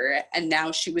monster, and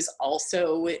now she was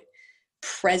also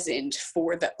present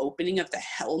for the opening of the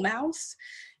Hellmouth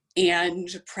and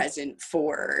present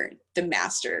for the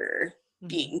Master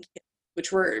being killed,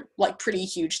 which were like pretty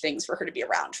huge things for her to be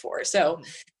around for. So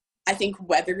I think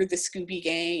whether the Scooby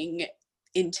Gang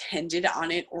intended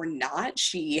on it or not,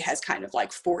 she has kind of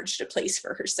like forged a place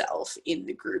for herself in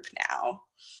the group now,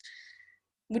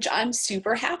 which I'm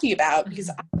super happy about because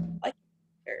I like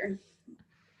her.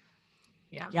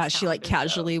 Yeah, she like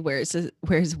casually wears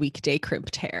weekday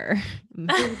crimped hair.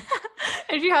 And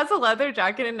she has a leather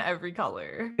jacket in every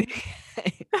color.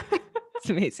 It's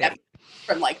amazing.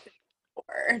 From like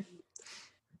before.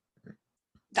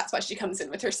 That's why she comes in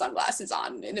with her sunglasses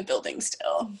on in a building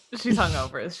still. She's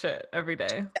hungover as shit every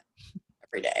day.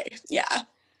 Every day, yeah.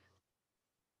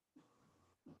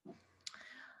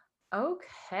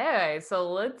 Okay, so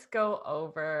let's go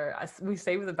over. We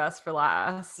saved the best for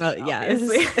last. Yes.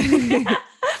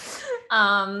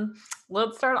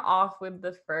 Let's start off with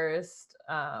the first,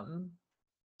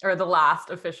 or the last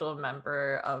official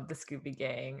member of the Scooby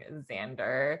Gang,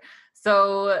 Xander.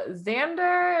 So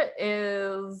Xander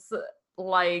is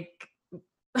like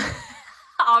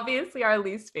obviously our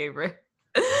least favorite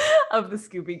of the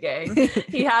Scooby Gang.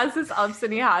 He has his ups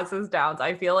and he has his downs.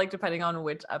 I feel like depending on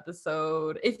which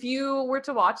episode, if you were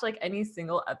to watch like any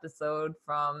single episode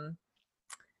from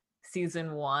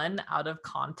season 1 out of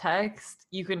context,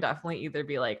 you can definitely either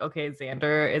be like, okay,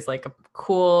 Xander is like a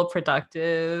cool,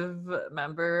 productive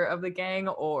member of the gang,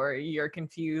 or you're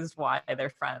confused why they're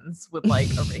friends with like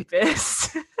a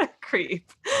rapist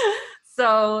creep.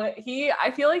 So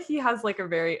I feel like he has like a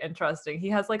very interesting, he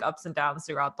has like ups and downs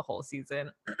throughout the whole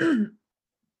season.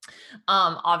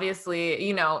 Obviously,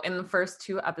 you know, in the first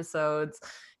 2 episodes,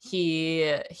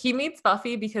 he meets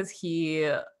Buffy because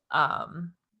he,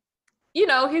 you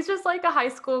know, he's just like a high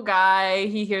school guy.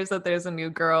 He hears that there's a new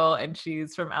girl and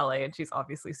she's from LA and she's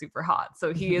obviously super hot.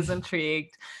 So he is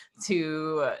intrigued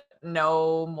to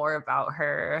know more about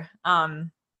her.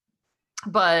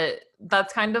 But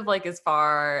that's kind of like as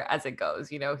far as it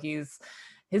goes. You know, his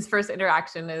first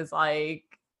interaction is like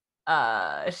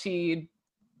they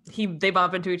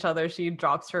bump into each other. She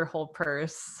drops her whole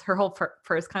purse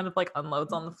kind of like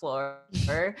unloads on the floor,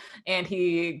 and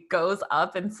he goes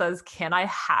up and says, "Can I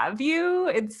have you?"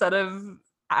 instead of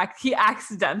he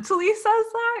accidentally says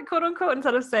that, quote unquote,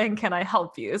 instead of saying, "Can I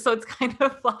help you?" So it's kind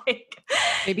of like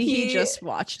maybe he just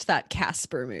watched that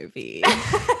Casper movie.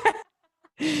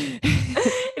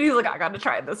 And he's like, I gotta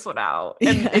try this one out,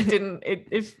 and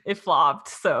it flopped,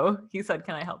 so he said,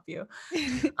 "Can I help you?"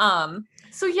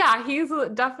 So yeah, he's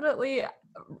definitely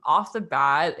off the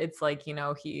bat, it's like, you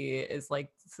know, he is like,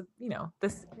 you know,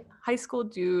 this high school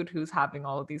dude who's having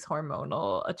all of these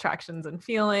hormonal attractions and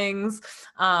feelings.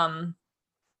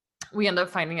 We end up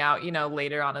finding out, you know,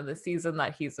 later on in the season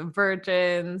that he's a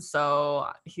virgin. So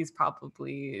he's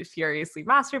probably furiously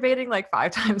masturbating like 5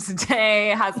 times a day,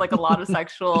 has like a lot of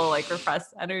sexual, like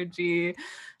repressed energy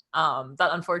that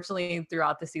unfortunately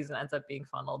throughout the season ends up being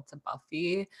funneled to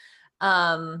Buffy.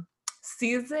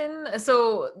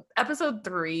 So episode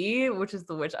 3, which is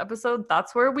the witch episode,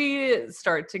 that's where we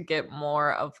start to get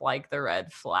more of like the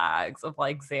red flags of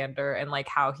like Xander and like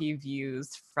how he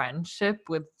views friendship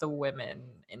with the women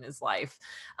in his life.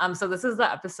 So this is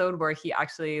the episode where he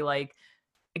actually like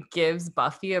gives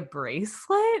Buffy a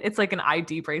bracelet. It's like an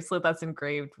ID bracelet that's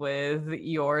engraved with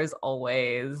yours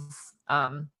always.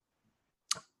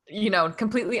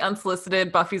 Completely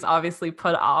unsolicited. Buffy's obviously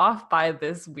put off by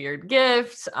this weird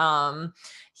gift.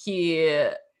 He,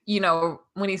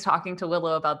 when he's talking to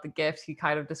Willow about the gift, he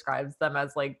kind of describes them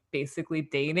as like basically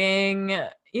dating,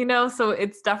 so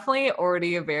it's definitely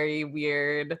already a very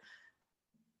weird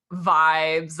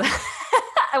vibes,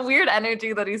 a weird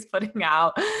energy that he's putting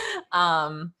out.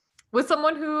 With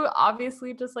someone who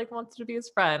obviously just like wants to be his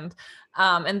friend.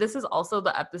 And this is also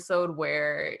the episode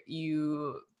where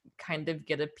you kind of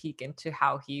get a peek into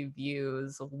how he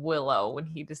views Willow when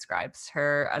he describes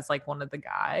her as like one of the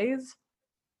guys.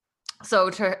 So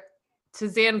to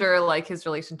Xander, like his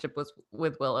relationship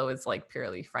with Willow is like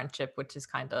purely friendship, which is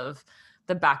kind of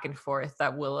the back and forth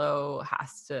that Willow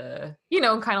has to,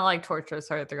 kind of like tortures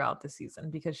her throughout the season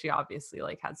because she obviously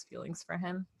like has feelings for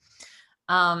him.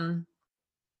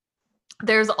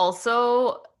 There's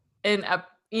also in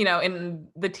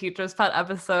the Teacher's Pet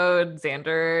episode,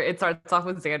 it starts off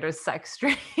with Xander's sex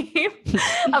dream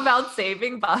about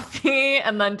saving Buffy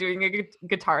and then doing a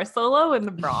guitar solo in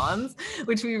the bronze,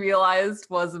 which we realized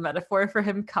was a metaphor for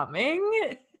him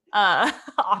coming,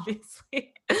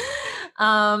 obviously.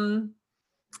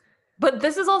 But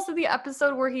this is also the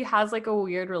episode where he has like a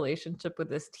weird relationship with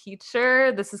this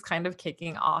teacher. This is kind of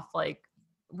kicking off like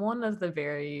one of the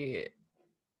very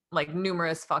like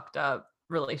numerous fucked up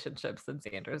relationships that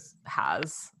Xander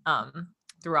has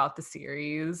throughout the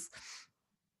series.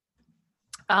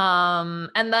 And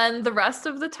then the rest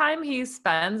of the time he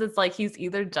spends, it's like he's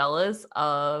either jealous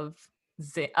of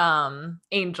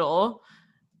Angel,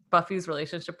 Buffy's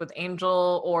relationship with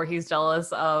Angel, or he's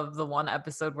jealous of the one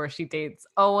episode where she dates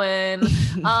Owen.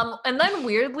 And then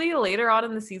weirdly later on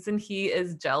in the season, he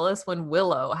is jealous when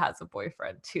Willow has a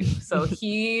boyfriend too. So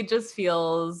he just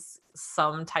feels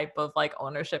some type of like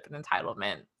ownership and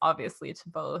entitlement, obviously, to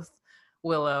both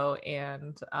Willow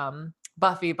and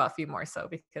Buffy more so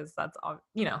because that's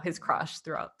his crush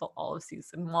throughout all of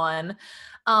season 1.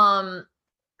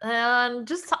 And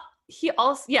just he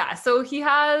also, so he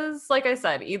has, like I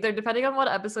said, either depending on what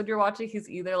episode you're watching, he's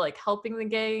either like helping the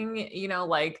gang,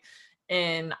 like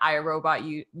in I, Robot,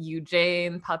 You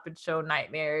Jane, Puppet Show,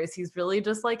 Nightmares. He's really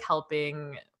just like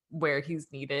helping where he's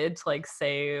needed to like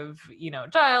save,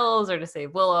 Giles or to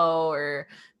save Willow or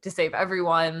to save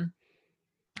everyone.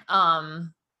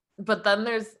 But then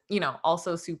there's,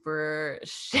 also super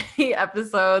shitty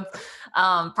episodes.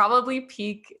 Probably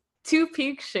two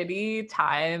peak shitty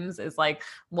times is like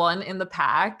one in the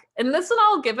pack. And this one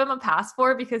I'll give him a pass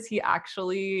for because he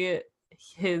actually,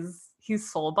 he's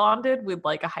soul bonded with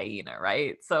like a hyena,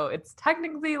 right? So it's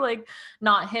technically like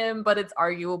not him, but it's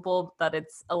arguable that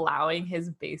it's allowing his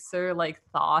baser like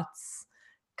thoughts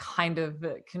kind of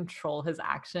control his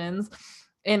actions.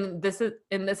 In this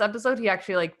episode, he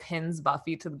actually like pins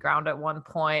Buffy to the ground at one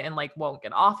point and like won't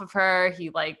get off of her. He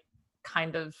like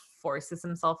kind of forces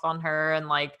himself on her and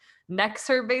like necks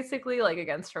her basically like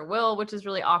against her will, which is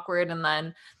really awkward. And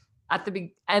then at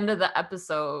the end of the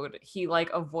episode, he like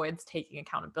avoids taking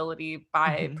accountability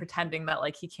by pretending that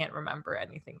like he can't remember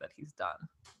anything that he's done.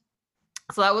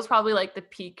 So that was probably like the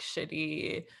peak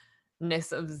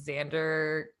shittiness of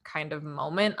Xander kind of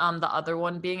moment. The other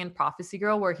one being in Prophecy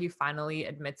Girl, where he finally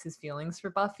admits his feelings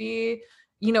for Buffy,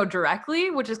 directly,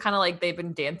 which is kind of like they've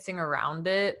been dancing around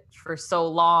it for so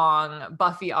long.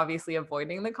 Buffy obviously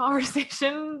avoiding the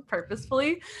conversation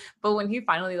purposefully, but when he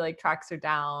finally like tracks her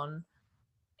down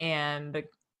and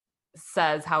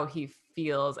says how he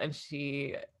feels and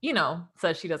she,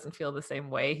 says she doesn't feel the same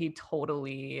way, he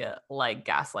totally like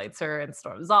gaslights her and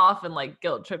storms off and like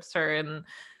guilt trips her and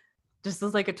just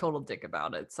is like a total dick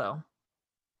about it. So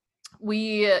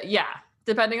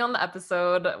depending on the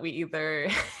episode, we either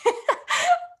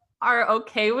are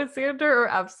okay with Xander or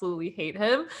absolutely hate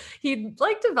him. He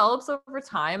like develops over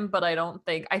time, but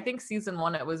I think season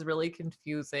 1, it was really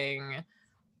confusing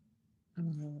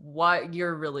what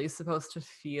you're really supposed to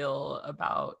feel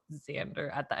about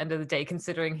Xander at the end of the day,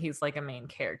 considering he's like a main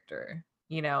character,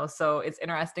 so it's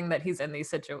interesting that he's in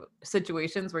these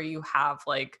situations where you have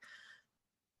like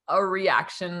a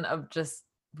reaction of just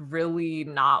really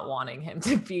not wanting him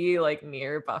to be like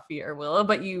near Buffy or Willow,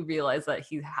 but you realize that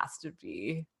he has to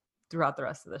be throughout the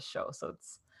rest of the show. So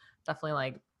it's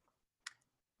definitely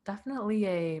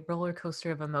a roller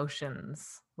coaster of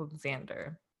emotions with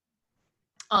Xander.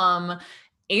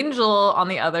 Angel, on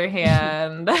the other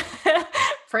hand,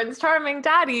 Prince Charming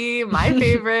Daddy, my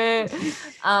favorite.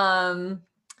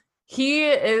 He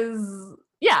is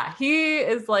Yeah, he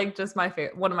is like just my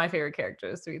favorite, one of my favorite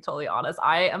characters, to be totally honest.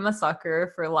 I am a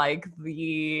sucker for like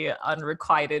the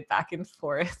unrequited back and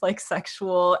forth, like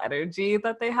sexual energy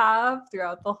that they have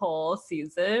throughout the whole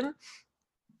season.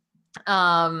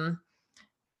 Um,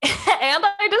 and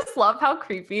I just love how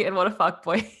creepy and what a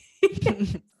fuckboy he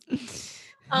is.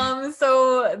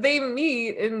 So they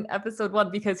meet in episode 1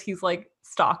 because he's like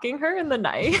stalking her in the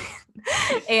night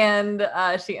and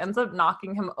she ends up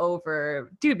knocking him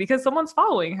over, dude, because someone's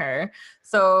following her.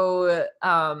 So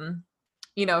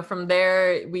you know, from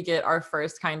there we get our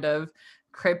first kind of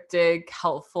cryptic,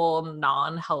 helpful,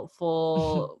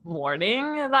 non-helpful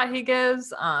warning that he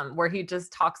gives, where he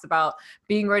just talks about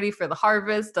being ready for the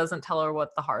harvest, doesn't tell her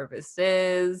what the harvest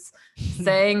is,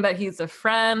 saying that he's a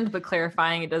friend, but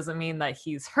clarifying it doesn't mean that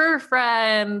he's her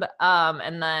friend.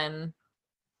 And then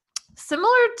similar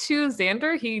to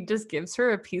Xander, he just gives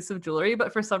her a piece of jewelry,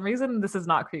 but for some reason, this is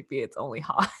not creepy. It's only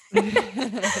hot.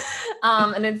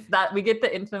 And it's that we get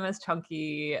the infamous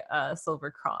chunky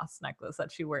silver cross necklace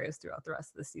that she wears throughout the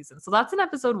rest of the season. So that's in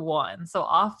episode 1. So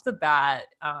off the bat,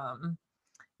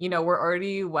 you know, we're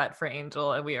already wet for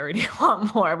Angel and we already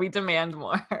want more. We demand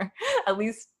more, at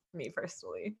least me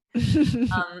personally.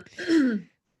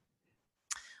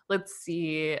 Let's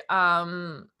see.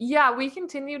 Yeah, we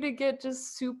continue to get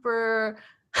just super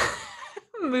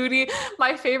moody.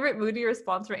 My favorite moody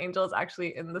response from Angel is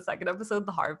actually in the second episode,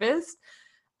 The Harvest.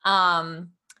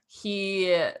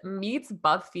 He meets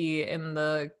Buffy in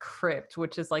the crypt,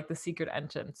 which is like the secret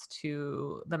entrance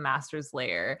to the Master's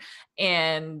lair.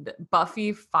 And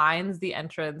Buffy finds the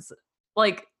entrance,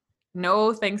 like,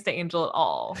 no thanks to Angel at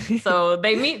all. So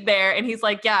they meet there and he's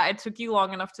like, yeah, it took you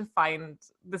long enough to find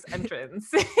this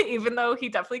entrance, even though he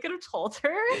definitely could have told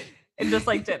her and just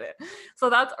like did it. So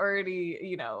that's already,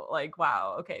 you know, like,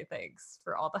 wow, okay, thanks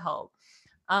for all the help.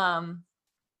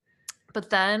 But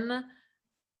then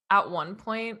at one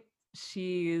point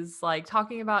she's like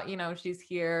talking about, you know, she's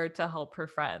here to help her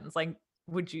friends. Like,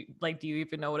 would you like, do you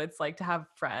even know what it's like to have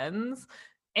friends?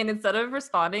 And instead of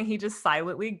responding, he just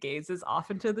silently gazes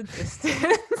off into the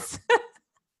distance.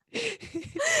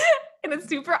 And it's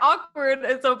super awkward.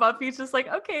 And so Buffy's just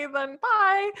like, okay, then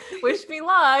bye. Wish me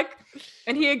luck.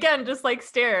 And he again just like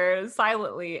stares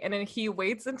silently. And then he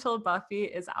waits until Buffy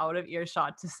is out of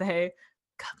earshot to say,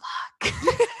 good luck.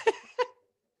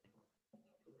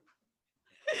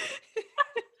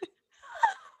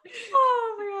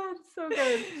 Oh my god, so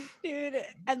good. Dude,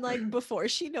 and like before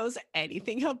she knows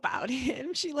anything about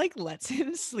him, she like lets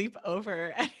him sleep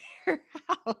over at her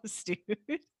house,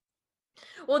 dude.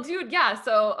 Well, dude, yeah,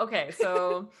 so okay,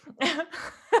 so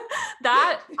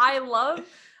that I love.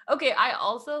 Okay, I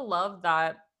also love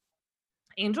that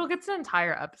Angel gets an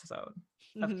entire episode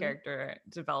of character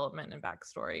development and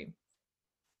backstory.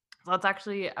 So that's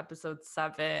actually episode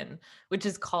 7, which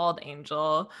is called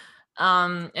Angel.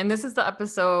 And this is the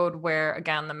episode where,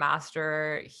 again, the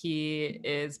Master, he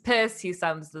is pissed. He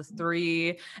sends the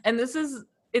 3, and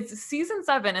it's season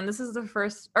 7, and this is the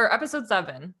first, or episode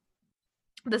 7.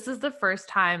 This is the first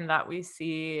time that we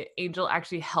see Angel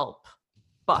actually help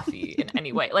Buffy in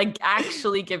any way, like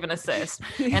actually give an assist.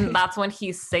 And that's when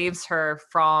he saves her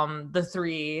from the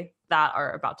 3 that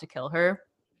are about to kill her.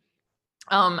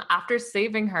 After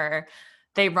saving her,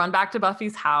 they run back to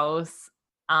Buffy's house.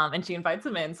 And she invites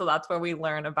him in. So that's where we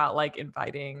learn about like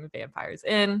inviting vampires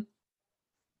in.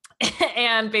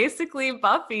 And basically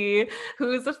Buffy,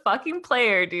 who's a fucking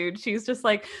player, dude, she's just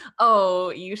like,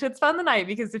 oh, you should spend the night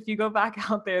because if you go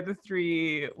back out there, the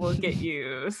 3 will get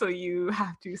you. So you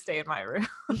have to stay in my room.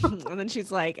 And then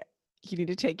she's like, you need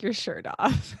to take your shirt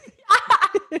off.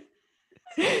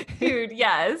 Dude,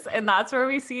 yes. And that's where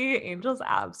we see Angel's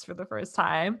abs for the first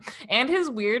time. And his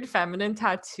weird feminine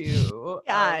tattoo.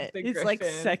 Yeah, it's like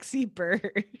sexy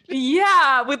bird.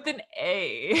 Yeah, with an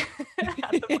A.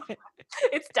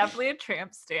 It's definitely a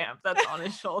tramp stamp that's on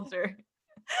his shoulder.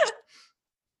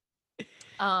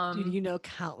 Dude, you know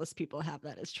countless people have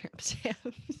that as tramp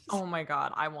stamps. Oh my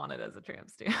god, I want it as a tramp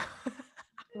stamp.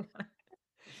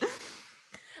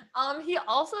 He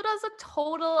also does a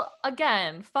total,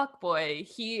 again, fuckboy.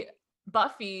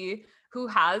 Buffy, who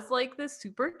has like this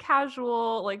super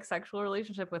casual like sexual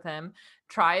relationship with him,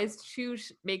 tries to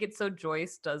make it so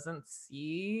Joyce doesn't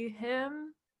see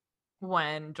him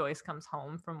when Joyce comes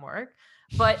home from work.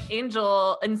 But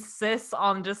Angel insists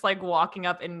on just like walking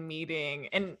up and meeting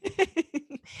and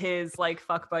his like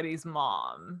fuck buddy's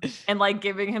mom and like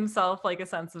giving himself like a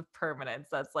sense of permanence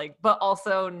that's like, but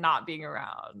also not being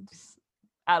around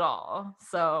at all.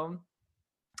 So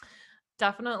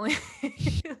definitely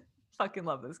fucking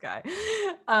love this guy.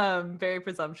 Very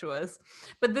presumptuous.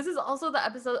 But this is also the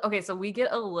episode. Okay, so we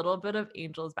get a little bit of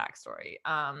Angel's backstory.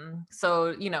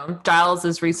 So, you know, Giles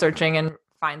is researching and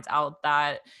finds out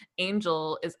that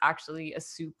Angel is actually a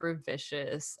super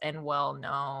vicious and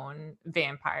well-known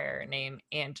vampire named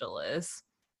Angelus.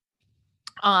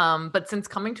 But since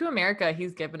coming to America,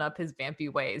 he's given up his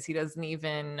vampy ways. He doesn't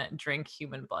even drink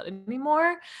human blood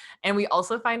anymore. And we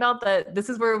also find out that this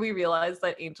is where we realize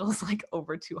that Angel's like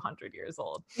over 200 years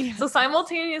old. Yeah. So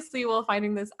simultaneously, while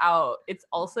finding this out, it's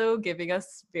also giving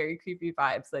us very creepy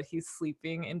vibes that he's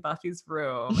sleeping in Buffy's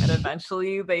room, and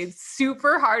eventually they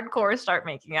super hardcore start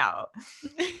making out.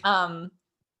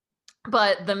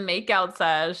 But the makeout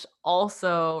sesh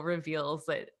also reveals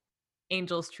that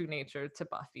Angel's true nature to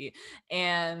Buffy,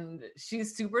 and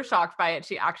she's super shocked by it.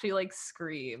 She actually like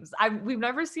screams. We've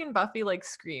never seen Buffy like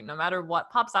scream, no matter what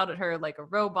pops out at her, like a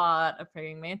robot, a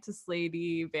praying mantis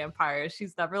lady, vampire.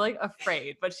 She's never like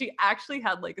afraid, but she actually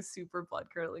had like a super blood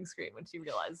curdling scream when she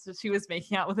realized that she was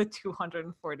making out with a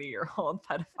 240-year-old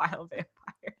pedophile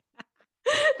vampire.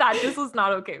 That just was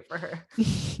not okay for her.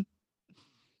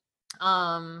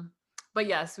 But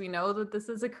yes, we know that this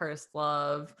is a cursed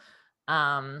love.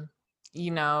 You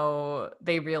know,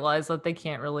 they realize that they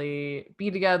can't really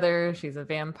be together. She's a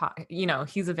vampire, you know,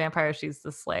 he's a vampire, she's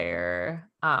the slayer.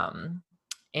 And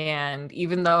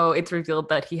even though it's revealed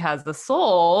that he has the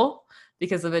soul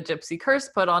because of a gypsy curse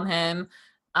put on him,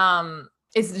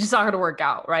 it's just not going to work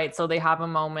out, right? So they have a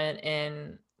moment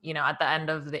in, you know, at the end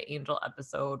of the Angel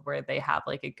episode where they have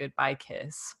like a goodbye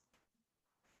kiss.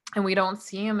 And we don't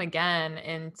see him again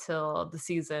until the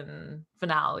season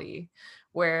finale,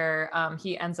 where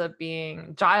he ends up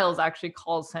being, Giles actually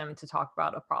calls him to talk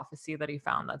about a prophecy that he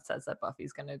found that says that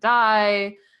Buffy's gonna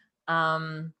die.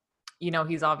 You know,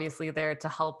 he's obviously there to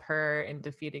help her in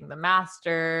defeating the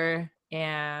Master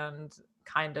and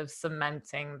kind of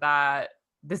cementing that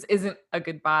this isn't a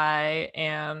goodbye,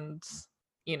 and,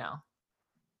 you know,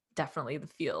 definitely the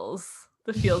feels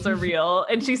are real.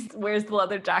 And she wears the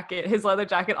leather jacket, his leather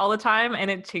jacket all the time,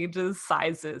 and it changes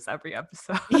sizes every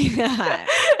episode. Yeah.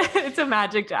 It's a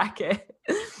magic jacket.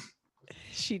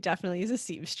 She definitely is a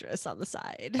seamstress on the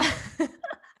side.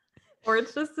 Or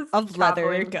it's just of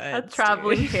leather goods, a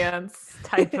traveling pants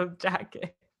type of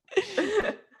jacket.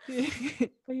 But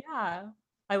yeah,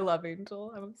 I love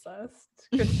Angel. I'm obsessed.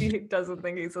 Christy doesn't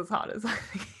think he's as hot as I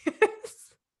think he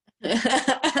is.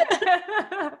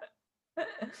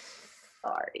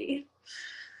 Sorry.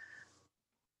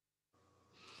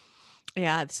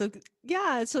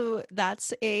 So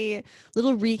that's a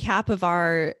little recap of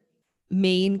our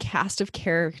main cast of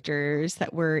characters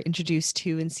that we're introduced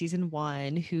to in season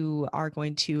 1, who are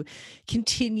going to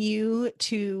continue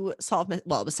to solve,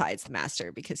 well, besides the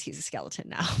Master, because he's a skeleton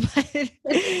now, but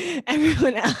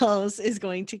everyone else is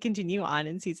going to continue on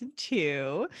in season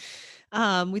 2.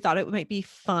 We thought it might be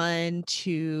fun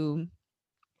to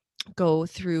go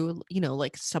through, you know,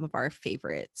 like some of our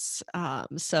favorites.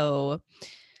 So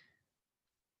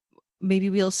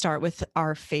maybe we'll start with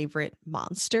our favorite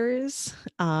monsters.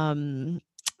 Mine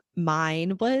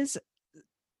was,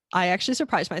 I actually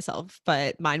surprised myself,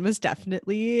 but mine was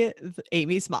definitely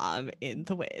Amy's mom in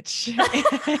The Witch.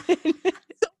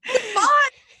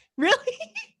 Really?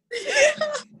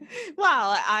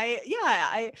 Wow.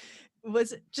 I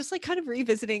was just like kind of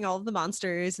revisiting all of the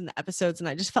monsters and the episodes, and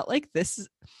I just felt like this,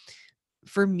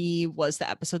 for me, was the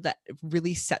episode that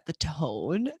really set the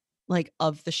tone, like,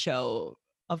 of the show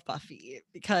of Buffy,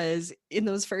 because in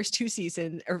those first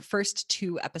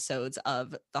 2 episodes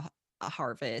of the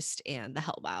Harvest and the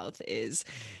Hellmouth is,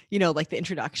 you know, like the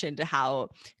introduction to how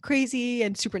crazy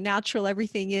and supernatural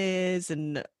everything is,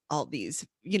 and all these,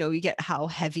 you know, you get how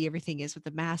heavy everything is with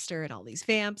the Master and all these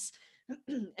vamps.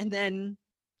 And then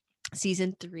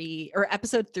season 3 or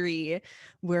episode 3,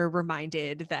 we're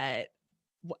reminded that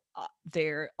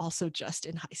they're also just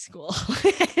in high school.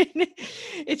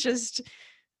 It's just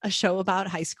a show about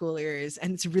high schoolers,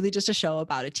 and it's really just a show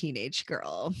about a teenage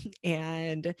girl.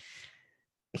 And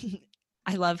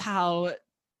I love how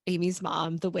Amy's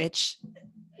mom, the witch,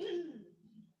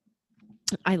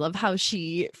 I love how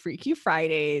she Freaky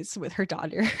Fridays with her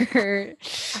daughter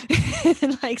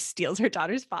and like steals her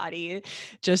daughter's body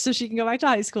just so she can go back to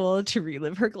high school to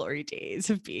relive her glory days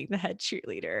of being the head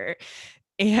cheerleader.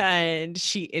 And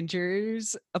she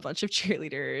injures a bunch of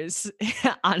cheerleaders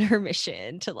on her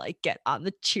mission to like get on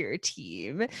the cheer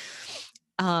team.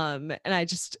 And I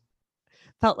just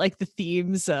felt like the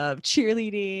themes of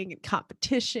cheerleading,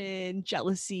 competition,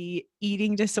 jealousy,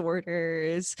 eating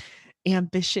disorders,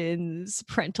 ambitions,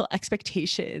 parental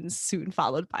expectations, soon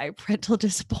followed by parental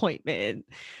disappointment,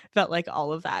 felt like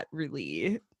all of that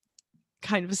really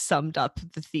kind of summed up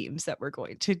the themes that we're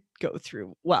going to go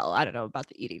through. Well, I don't know about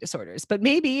the eating disorders, but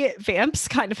maybe vamps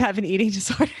kind of have an eating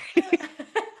disorder.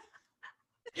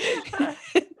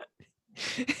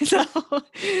 So,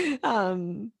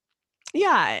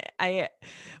 yeah, I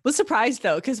was surprised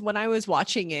though, because when I was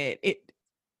watching it,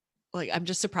 like, I'm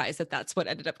just surprised that that's what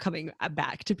ended up coming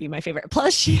back to be my favorite.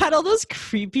 Plus, she had all those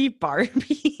creepy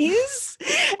Barbies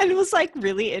and was like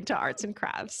really into arts and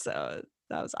crafts. So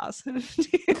that was awesome.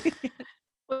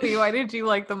 Wait, why did you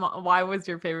like the mom? Why was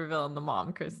your favorite villain the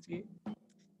mom, Christy?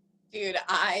 Dude,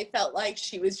 I felt like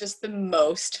she was just the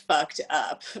most fucked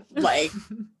up. Like,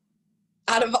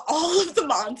 out of all of the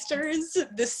monsters,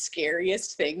 the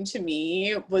scariest thing to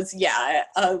me was,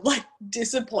 a like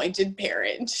disappointed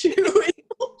parent who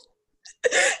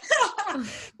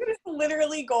is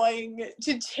literally going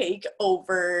to take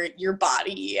over your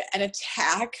body and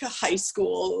attack high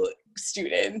school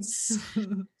students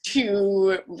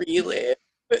to relive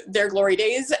their glory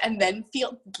days and then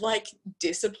feel like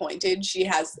disappointed.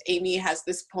 Amy has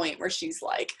this point where she's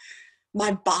like,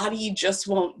 my body just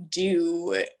won't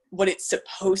do what it's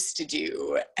supposed to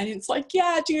do. And it's like,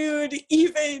 yeah, dude,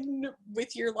 even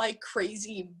with your like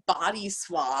crazy body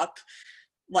swap,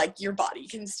 like your body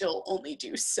can still only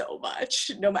do so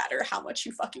much, no matter how much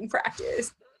you fucking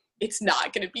practice. It's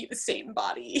not going to be the same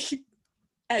body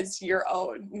as your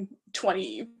own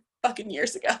 20 fucking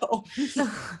years ago.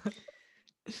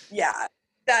 Yeah,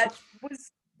 that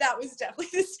was definitely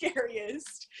the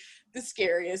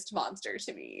scariest monster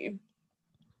to me.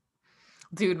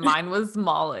 Dude, mine was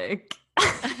Moloch.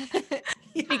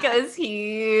 Yeah. Because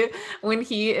when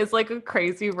he is like a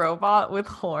crazy robot with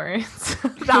horns,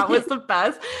 that was the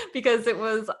best, because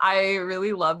I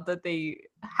really loved that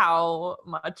how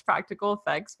much practical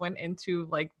effects went into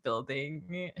like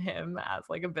building him as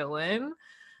like a villain.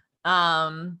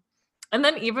 And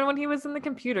then even when he was in the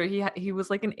computer, he was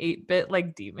like an 8-bit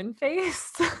like demon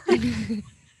face.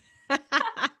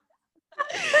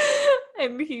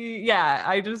 And he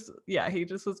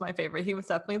just was my favorite. He was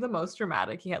definitely the most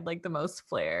dramatic. He had like the most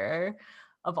flair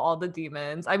of all the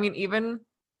demons. I mean, even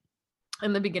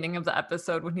in the beginning of the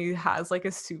episode when he has like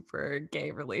a super gay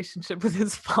relationship with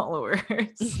his followers,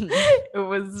 it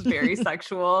was very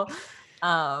sexual.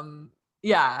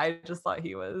 I just thought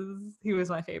he was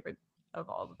my favorite of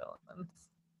all the villains.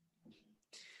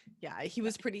 Yeah, he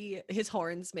was his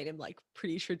horns made him like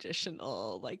pretty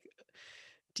traditional, like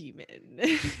demon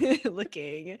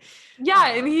looking. Yeah,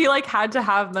 and he like had to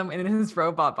have them in his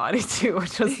robot body too,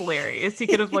 which was hilarious. He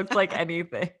could have looked like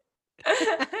anything.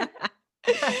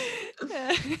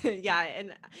 Yeah,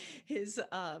 and his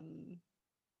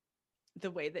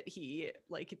the way that he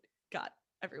like got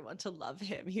everyone to love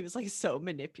him, he was like so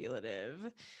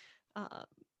manipulative.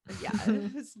 Yeah,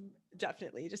 it was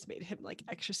definitely just made him like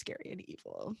extra scary and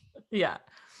evil. Yeah.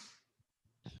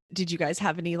 Did you guys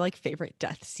have any like favorite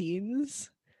death scenes?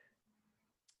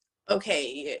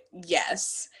 Okay,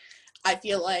 yes. I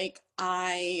feel like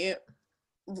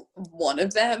one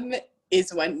of them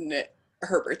is when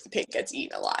Herbert the pig gets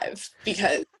eaten alive,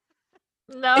 because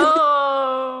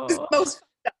no, most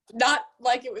not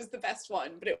like it was the best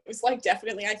one, but it was like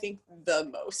definitely, I think,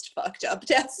 the most fucked up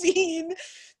death scene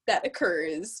that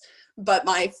occurs. But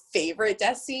my favorite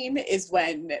death scene is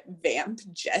when Vamp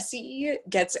Jesse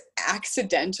gets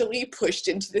accidentally pushed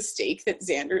into the stake that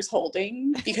Xander's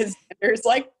holding, because Xander's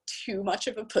like too much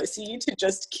of a pussy to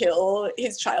just kill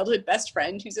his childhood best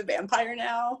friend who's a vampire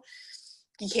now.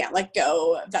 He can't let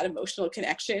go of that emotional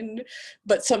connection,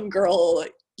 but some girl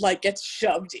like gets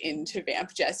shoved into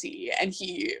Vamp Jesse and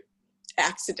he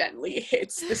accidentally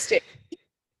hits the stake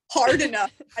hard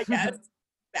enough, I guess,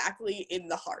 exactly in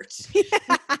the heart.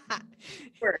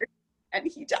 And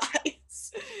he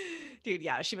dies. Dude,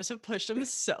 yeah, she must have pushed him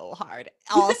so hard.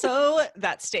 Also,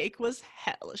 that stake was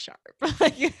hella sharp.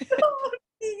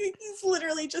 He's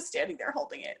literally just standing there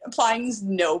holding it, applying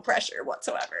no pressure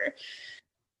whatsoever.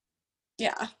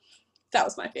 Yeah, that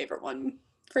was my favorite one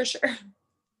for sure.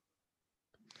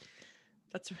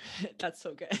 That's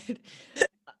so good.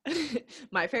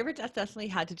 My favorite death definitely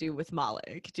had to do with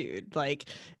Moloch, dude. Like,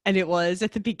 and it was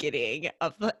at the beginning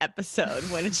of the episode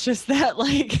when it's just that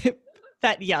like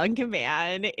that young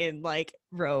man in like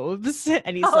robes,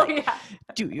 and he's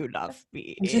do you love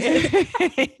me?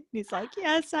 He's like,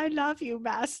 yes, I love you,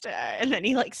 master. And then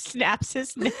he like snaps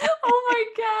his neck. Oh my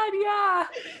god, yeah.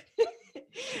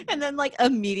 And then like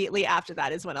immediately after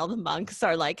that is when all the monks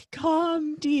are like,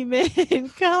 come, demon,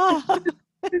 come.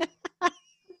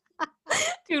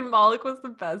 Dude, Moloch was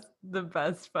the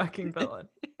best fucking villain.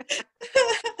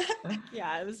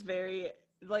 Yeah, it was very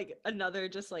like another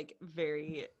just like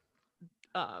very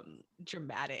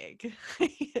dramatic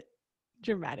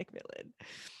dramatic villain.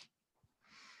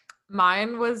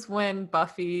 Mine was when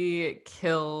Buffy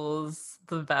kills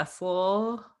the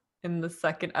vessel in the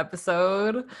second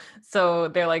episode. So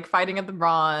they're like fighting at the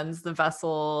bronze. The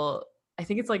vessel, I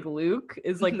think it's like Luke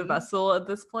is like the vessel at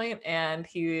this point, and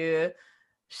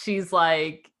she's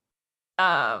like,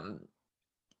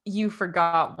 you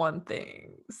forgot one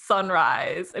thing,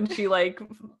 sunrise, and she like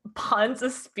punts a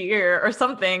spear or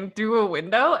something through a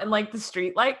window, and like the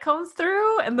street light comes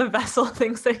through, and the vessel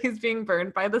thinks that he's being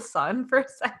burned by the sun for a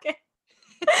second.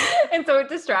 And so it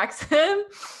distracts him,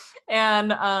 and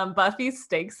Buffy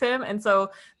stakes him. And so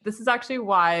this is actually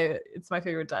why it's my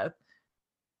favorite death.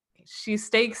 She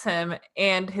stakes him,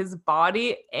 and his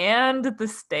body and the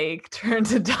stake turn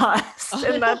to dust.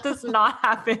 And that does not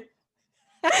happen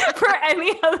for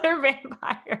any other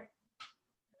vampire.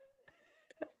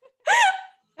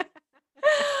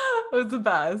 It was the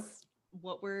best.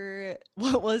 What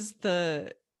was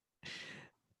the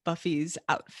Buffy's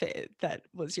outfit that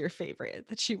was your favorite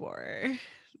that she wore?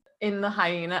 In the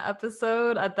hyena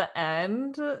episode at the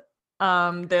end,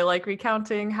 they're like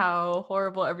recounting how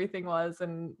horrible everything was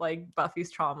and like Buffy's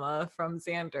trauma from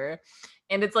Xander.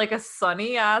 And it's like a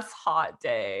sunny ass hot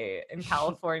day in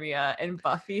California, and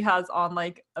Buffy has on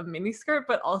like a mini skirt,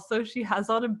 but also she has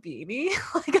on a beanie,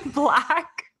 like a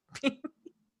black beanie.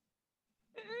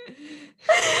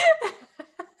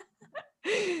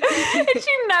 And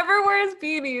she never wears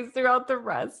beanies throughout the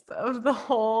rest of the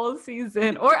whole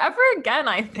season or ever again,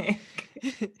 I think.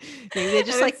 Maybe they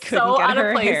just like couldn't get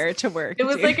her hair to work. It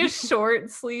was like a short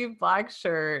sleeve black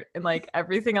shirt, and like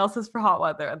everything else is for hot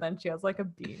weather, and then she has like a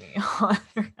beanie on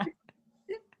her.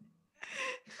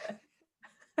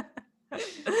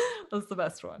 That's the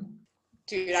best one.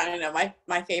 Dude, I don't know.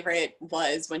 My favorite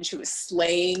was when she was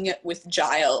slaying with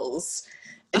Giles,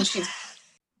 and she's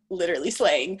literally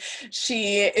slaying.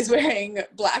 She is wearing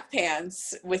black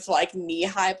pants with like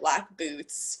knee-high black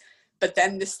boots, but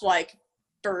then this like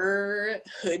fur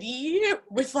hoodie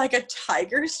with like a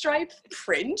tiger stripe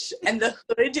print, and the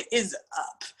hood is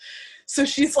up. So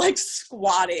she's like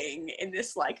squatting in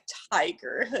this like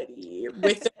tiger hoodie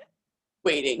with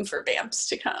waiting for vamps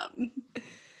to come.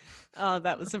 Oh,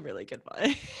 that was a really good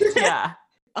one. Yeah.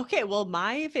 Okay, well,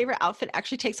 my favorite outfit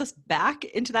actually takes us back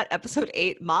into that episode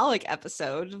 8 Malik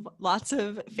episode. Lots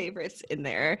of favorites in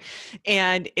there.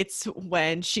 And it's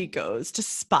when she goes to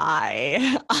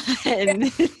spy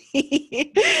on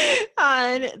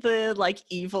the like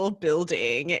evil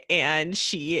building, and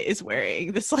she is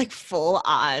wearing this like full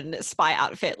on spy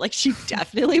outfit. Like she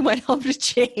definitely went home to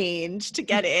change to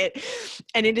get it.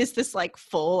 And it is this like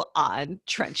full on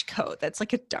trench coat that's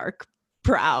like a dark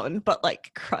brown but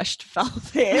like crushed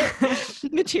velvet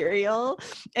material,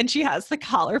 and she has the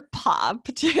collar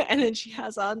popped, and then she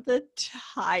has on the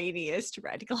tiniest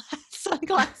red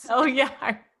sunglasses. Oh yeah.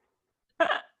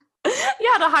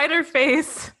 Yeah, to hide her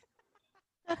face.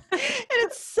 And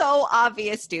it's so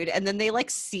obvious, dude. And then they like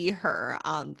see her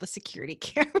on the security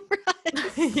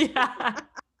cameras. Yeah.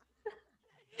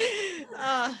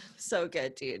 So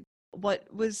good, dude.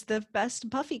 What was the best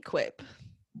Buffy quip?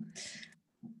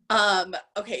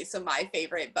 Okay, so my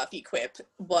favorite Buffy quip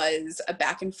was a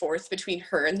back and forth between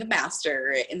her and the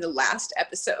Master in the last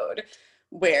episode,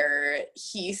 where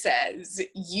he says,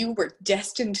 "You were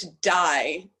destined to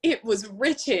die. It was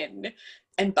written."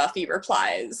 And Buffy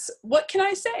replies, "What can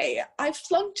I say? I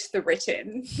flunked the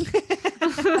written."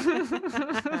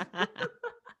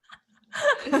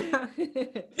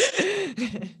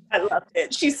 I loved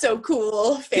it. She's so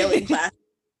cool, failing class.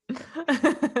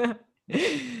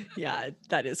 Yeah,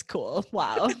 that is cool.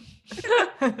 Wow.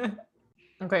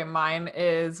 Okay, mine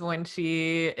is when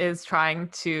she is trying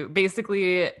to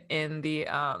basically in the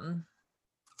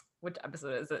which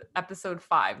episode is it? Episode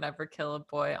 5, Never Kill a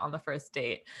Boy on the First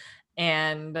Date.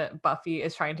 And Buffy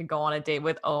is trying to go on a date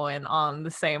with Owen on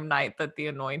the same night that the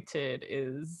Anointed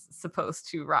is supposed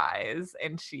to rise.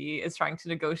 And she is trying to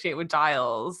negotiate with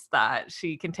Giles that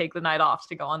she can take the night off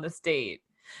to go on this date.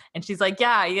 And she's like,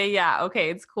 yeah, okay,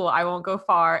 it's cool. I won't go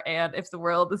far. And if the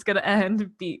world is going to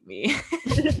end, beat me.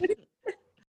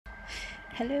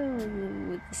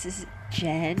 Hello, this is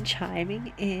Jen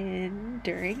chiming in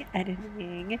during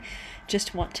editing.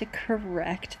 Just want to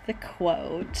correct the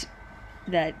quote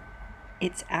that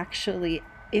it's actually,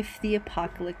 if the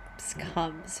apocalypse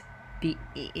comes, beat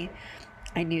me.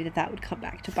 I knew that would come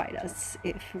back to bite us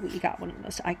if we got one of the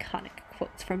most iconic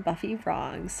quotes from Buffy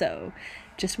wrong, so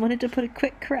just wanted to put a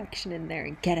quick correction in there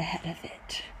and get ahead of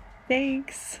it.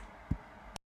 Thanks.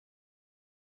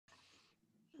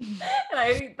 And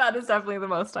I think that is definitely the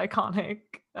most iconic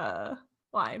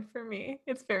line for me.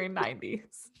 It's very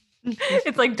 90s.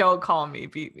 It's like, don't call me,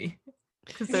 beat me.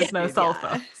 because there's no Dude, cell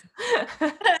yeah.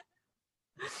 phones.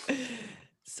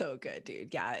 So good,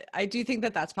 dude. Yeah, I do think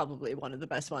that that's probably one of the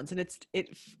best ones, and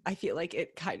I feel like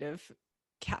it kind of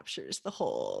captures the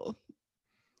whole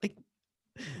like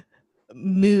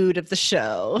mood of the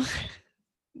show.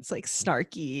 It's like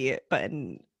snarky, but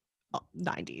in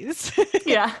 90s.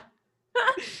 Yeah.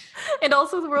 And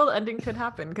also the world ending could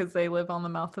happen because they live on the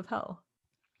mouth of hell.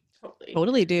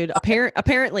 Totally, dude.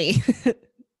 Apparently.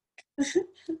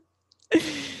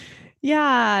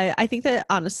 Yeah, I think that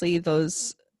honestly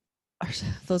those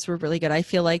were really good. I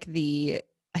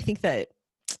think that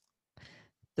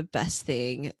the best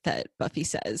thing that Buffy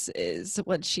says is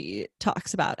when she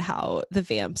talks about how the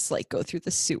vamps like go through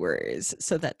the sewers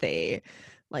so that they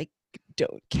like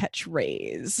don't catch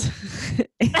rays.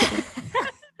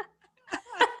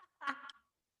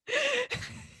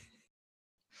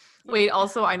 Wait,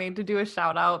 also I need to do a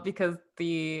shout out because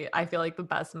I feel like the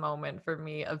best moment for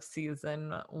me of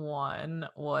season 1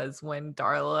 was when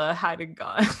Darla had a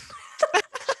gun.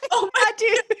 Oh my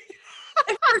dude.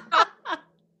 I forgot.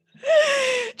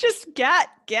 Just get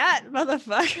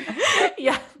motherfucker.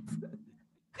 Yes.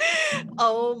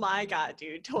 Oh my god,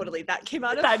 dude. Totally. That came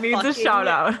out of That needs a fucking shout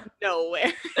out.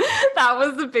 nowhere. That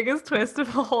was the biggest twist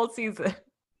of the whole season.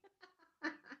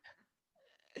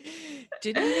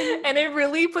 Didn't even And it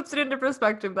really puts it into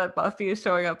perspective that Buffy is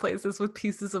showing up places with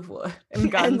pieces of wood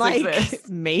and guns and like exist.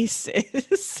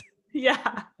 maces.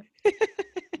 Yeah.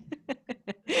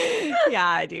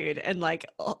 Yeah, dude. And like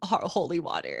holy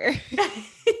water.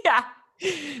 Yeah.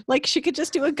 Like she could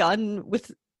just do a gun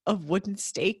with a wooden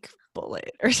stake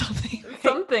bullet or something. Right?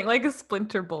 Something like a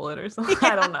splinter bullet or something.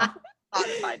 I don't know.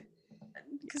 Modified.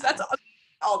 Because that's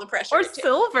all the pressure. Or to take.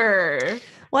 silver.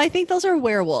 Well, I think those are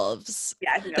werewolves.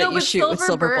 Yeah, I think that that's you shoot with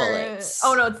silver burn- bullets.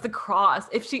 Oh no, it's the cross.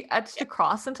 If she etched a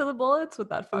cross into the bullets, would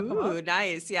that fuck them Ooh, up?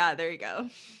 nice. Yeah, there you go.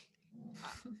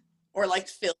 or like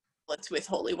fill bullets with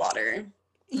holy water.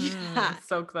 Yeah.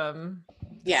 Soak them.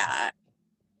 Yeah.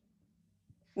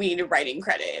 We need a writing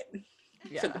credit.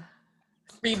 Yeah.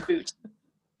 Reboot.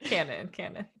 Canon.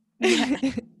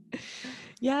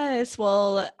 Yes.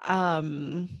 Well, I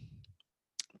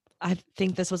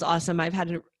think this was awesome. I've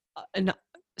had a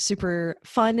super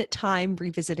fun time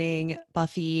revisiting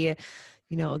Buffy.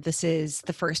 You know, this is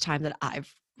the first time that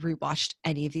I've rewatched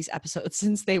any of these episodes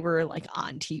since they were like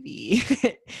on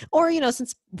TV or, you know,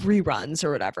 since reruns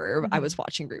or whatever. I was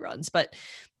watching reruns, but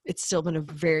it's still been a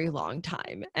very long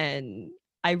time and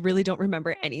I really don't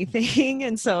remember anything.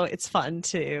 And so it's fun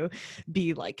to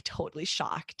be like totally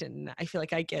shocked. And I feel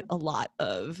like I get a lot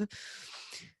of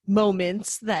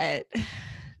moments that,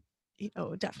 you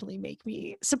know, definitely make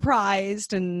me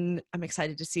surprised, and I'm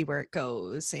excited to see where it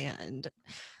goes. And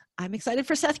I'm excited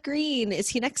for Seth Green. Is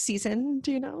he next season?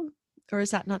 Do you know? Or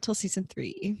is that not till season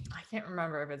 3? I can't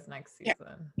remember if it's next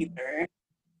season. Either.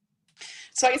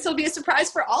 So I guess it'll be a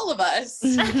surprise for all of us.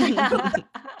 Yeah.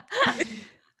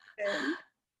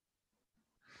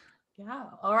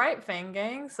 All right, Fang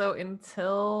Gang. So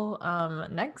until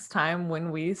next time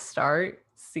when we start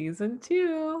season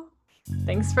 2.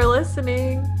 Thanks for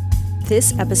listening.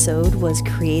 This episode was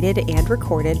created and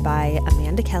recorded by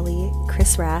Amanda Kelly,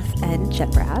 Chris Rath, and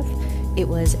Jen Rath. It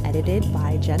was edited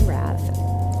by Jen Rath.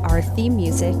 Our theme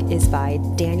music is by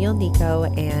Daniel Nico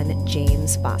and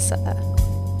James Bassa.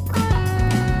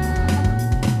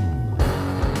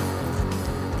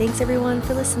 Thanks everyone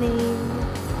for listening.